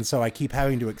 And so I keep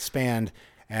having to expand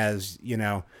as,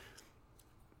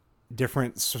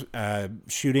 different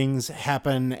shootings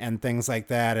happen and things like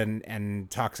that,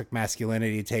 and toxic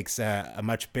masculinity takes a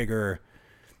much bigger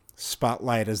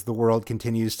spotlight as the world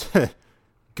continues to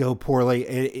go poorly.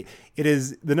 It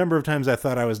is the number of times I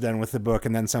thought I was done with the book,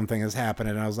 and then something has happened,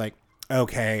 and I was like,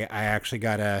 okay, I actually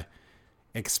gotta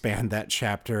expand that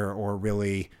chapter or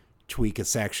really tweak a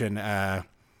section.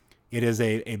 It is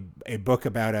a book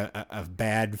about a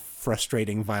bad,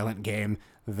 frustrating, violent game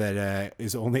that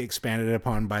is only expanded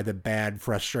upon by the bad,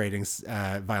 frustrating,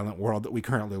 violent world that we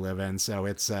currently live in. So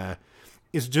it's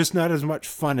just not as much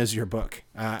fun as your book.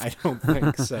 I don't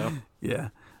think so. Yeah.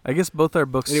 I guess both our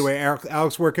books. Anyway,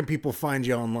 Alex, where can people find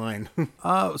you online?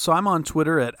 So I'm on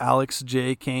Twitter at Alex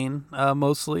J. Kane,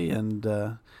 mostly,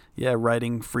 and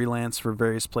writing freelance for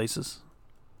various places.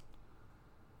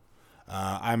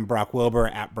 I'm Brock Wilbur,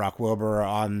 at Brock Wilbur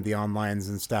on the onlines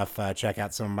and stuff. Check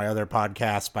out some of my other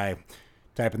podcasts by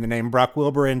typing the name Brock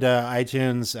Wilbur into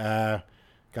iTunes.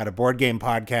 Got a board game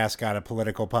podcast, got a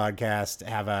political podcast,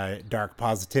 have a dark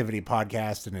positivity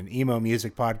podcast, and an emo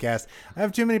music podcast. I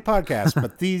have too many podcasts,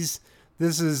 but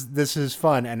this is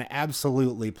fun, and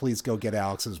absolutely, please go get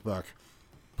Alex's book.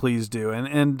 Please do,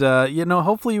 and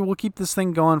hopefully we'll keep this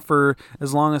thing going for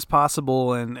as long as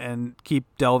possible, and keep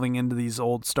delving into these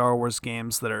old Star Wars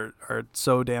games that are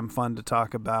so damn fun to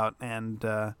talk about, and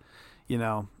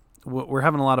we're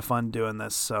having a lot of fun doing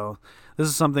this. So this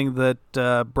is something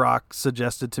that Brock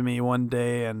suggested to me one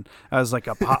day, and I was like,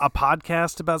 a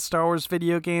podcast about Star Wars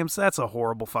video games? That's a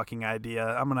horrible fucking idea.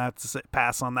 I'm going to have to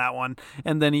pass on that one.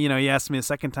 And then, he asked me a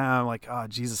second time. I'm like, oh,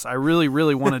 Jesus, I really,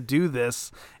 really want to do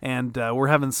this. And we're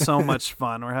having so much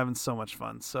fun.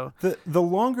 So the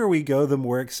longer we go, the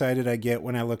more excited I get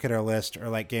when I look at our list or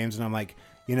like games, and I'm like,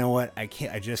 you know what? I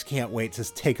just can't wait to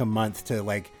take a month to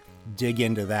like dig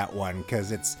into that one,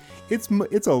 because it's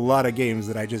a lot of games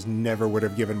that I just never would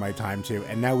have given my time to,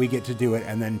 and now we get to do it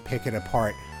and then pick it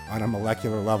apart on a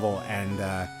molecular level. And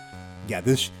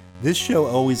this show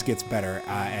always gets better,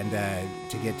 and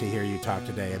to get to hear you talk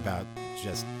today about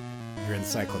just your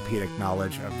encyclopedic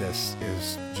knowledge of this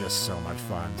is just so much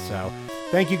fun. So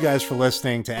thank you guys for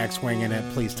listening to X-Wing in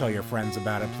It. Please tell your friends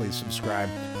about it. Please subscribe.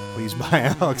 Please buy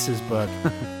Alex's book.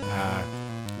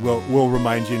 we'll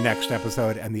remind you next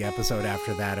episode and the episode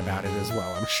after that about it as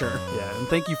well, I'm sure. Yeah, and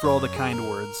thank you for all the kind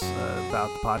words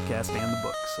about the podcast and the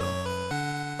book. So,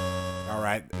 all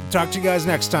right. Talk to you guys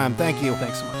next time. Thank you.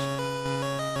 Thanks so much.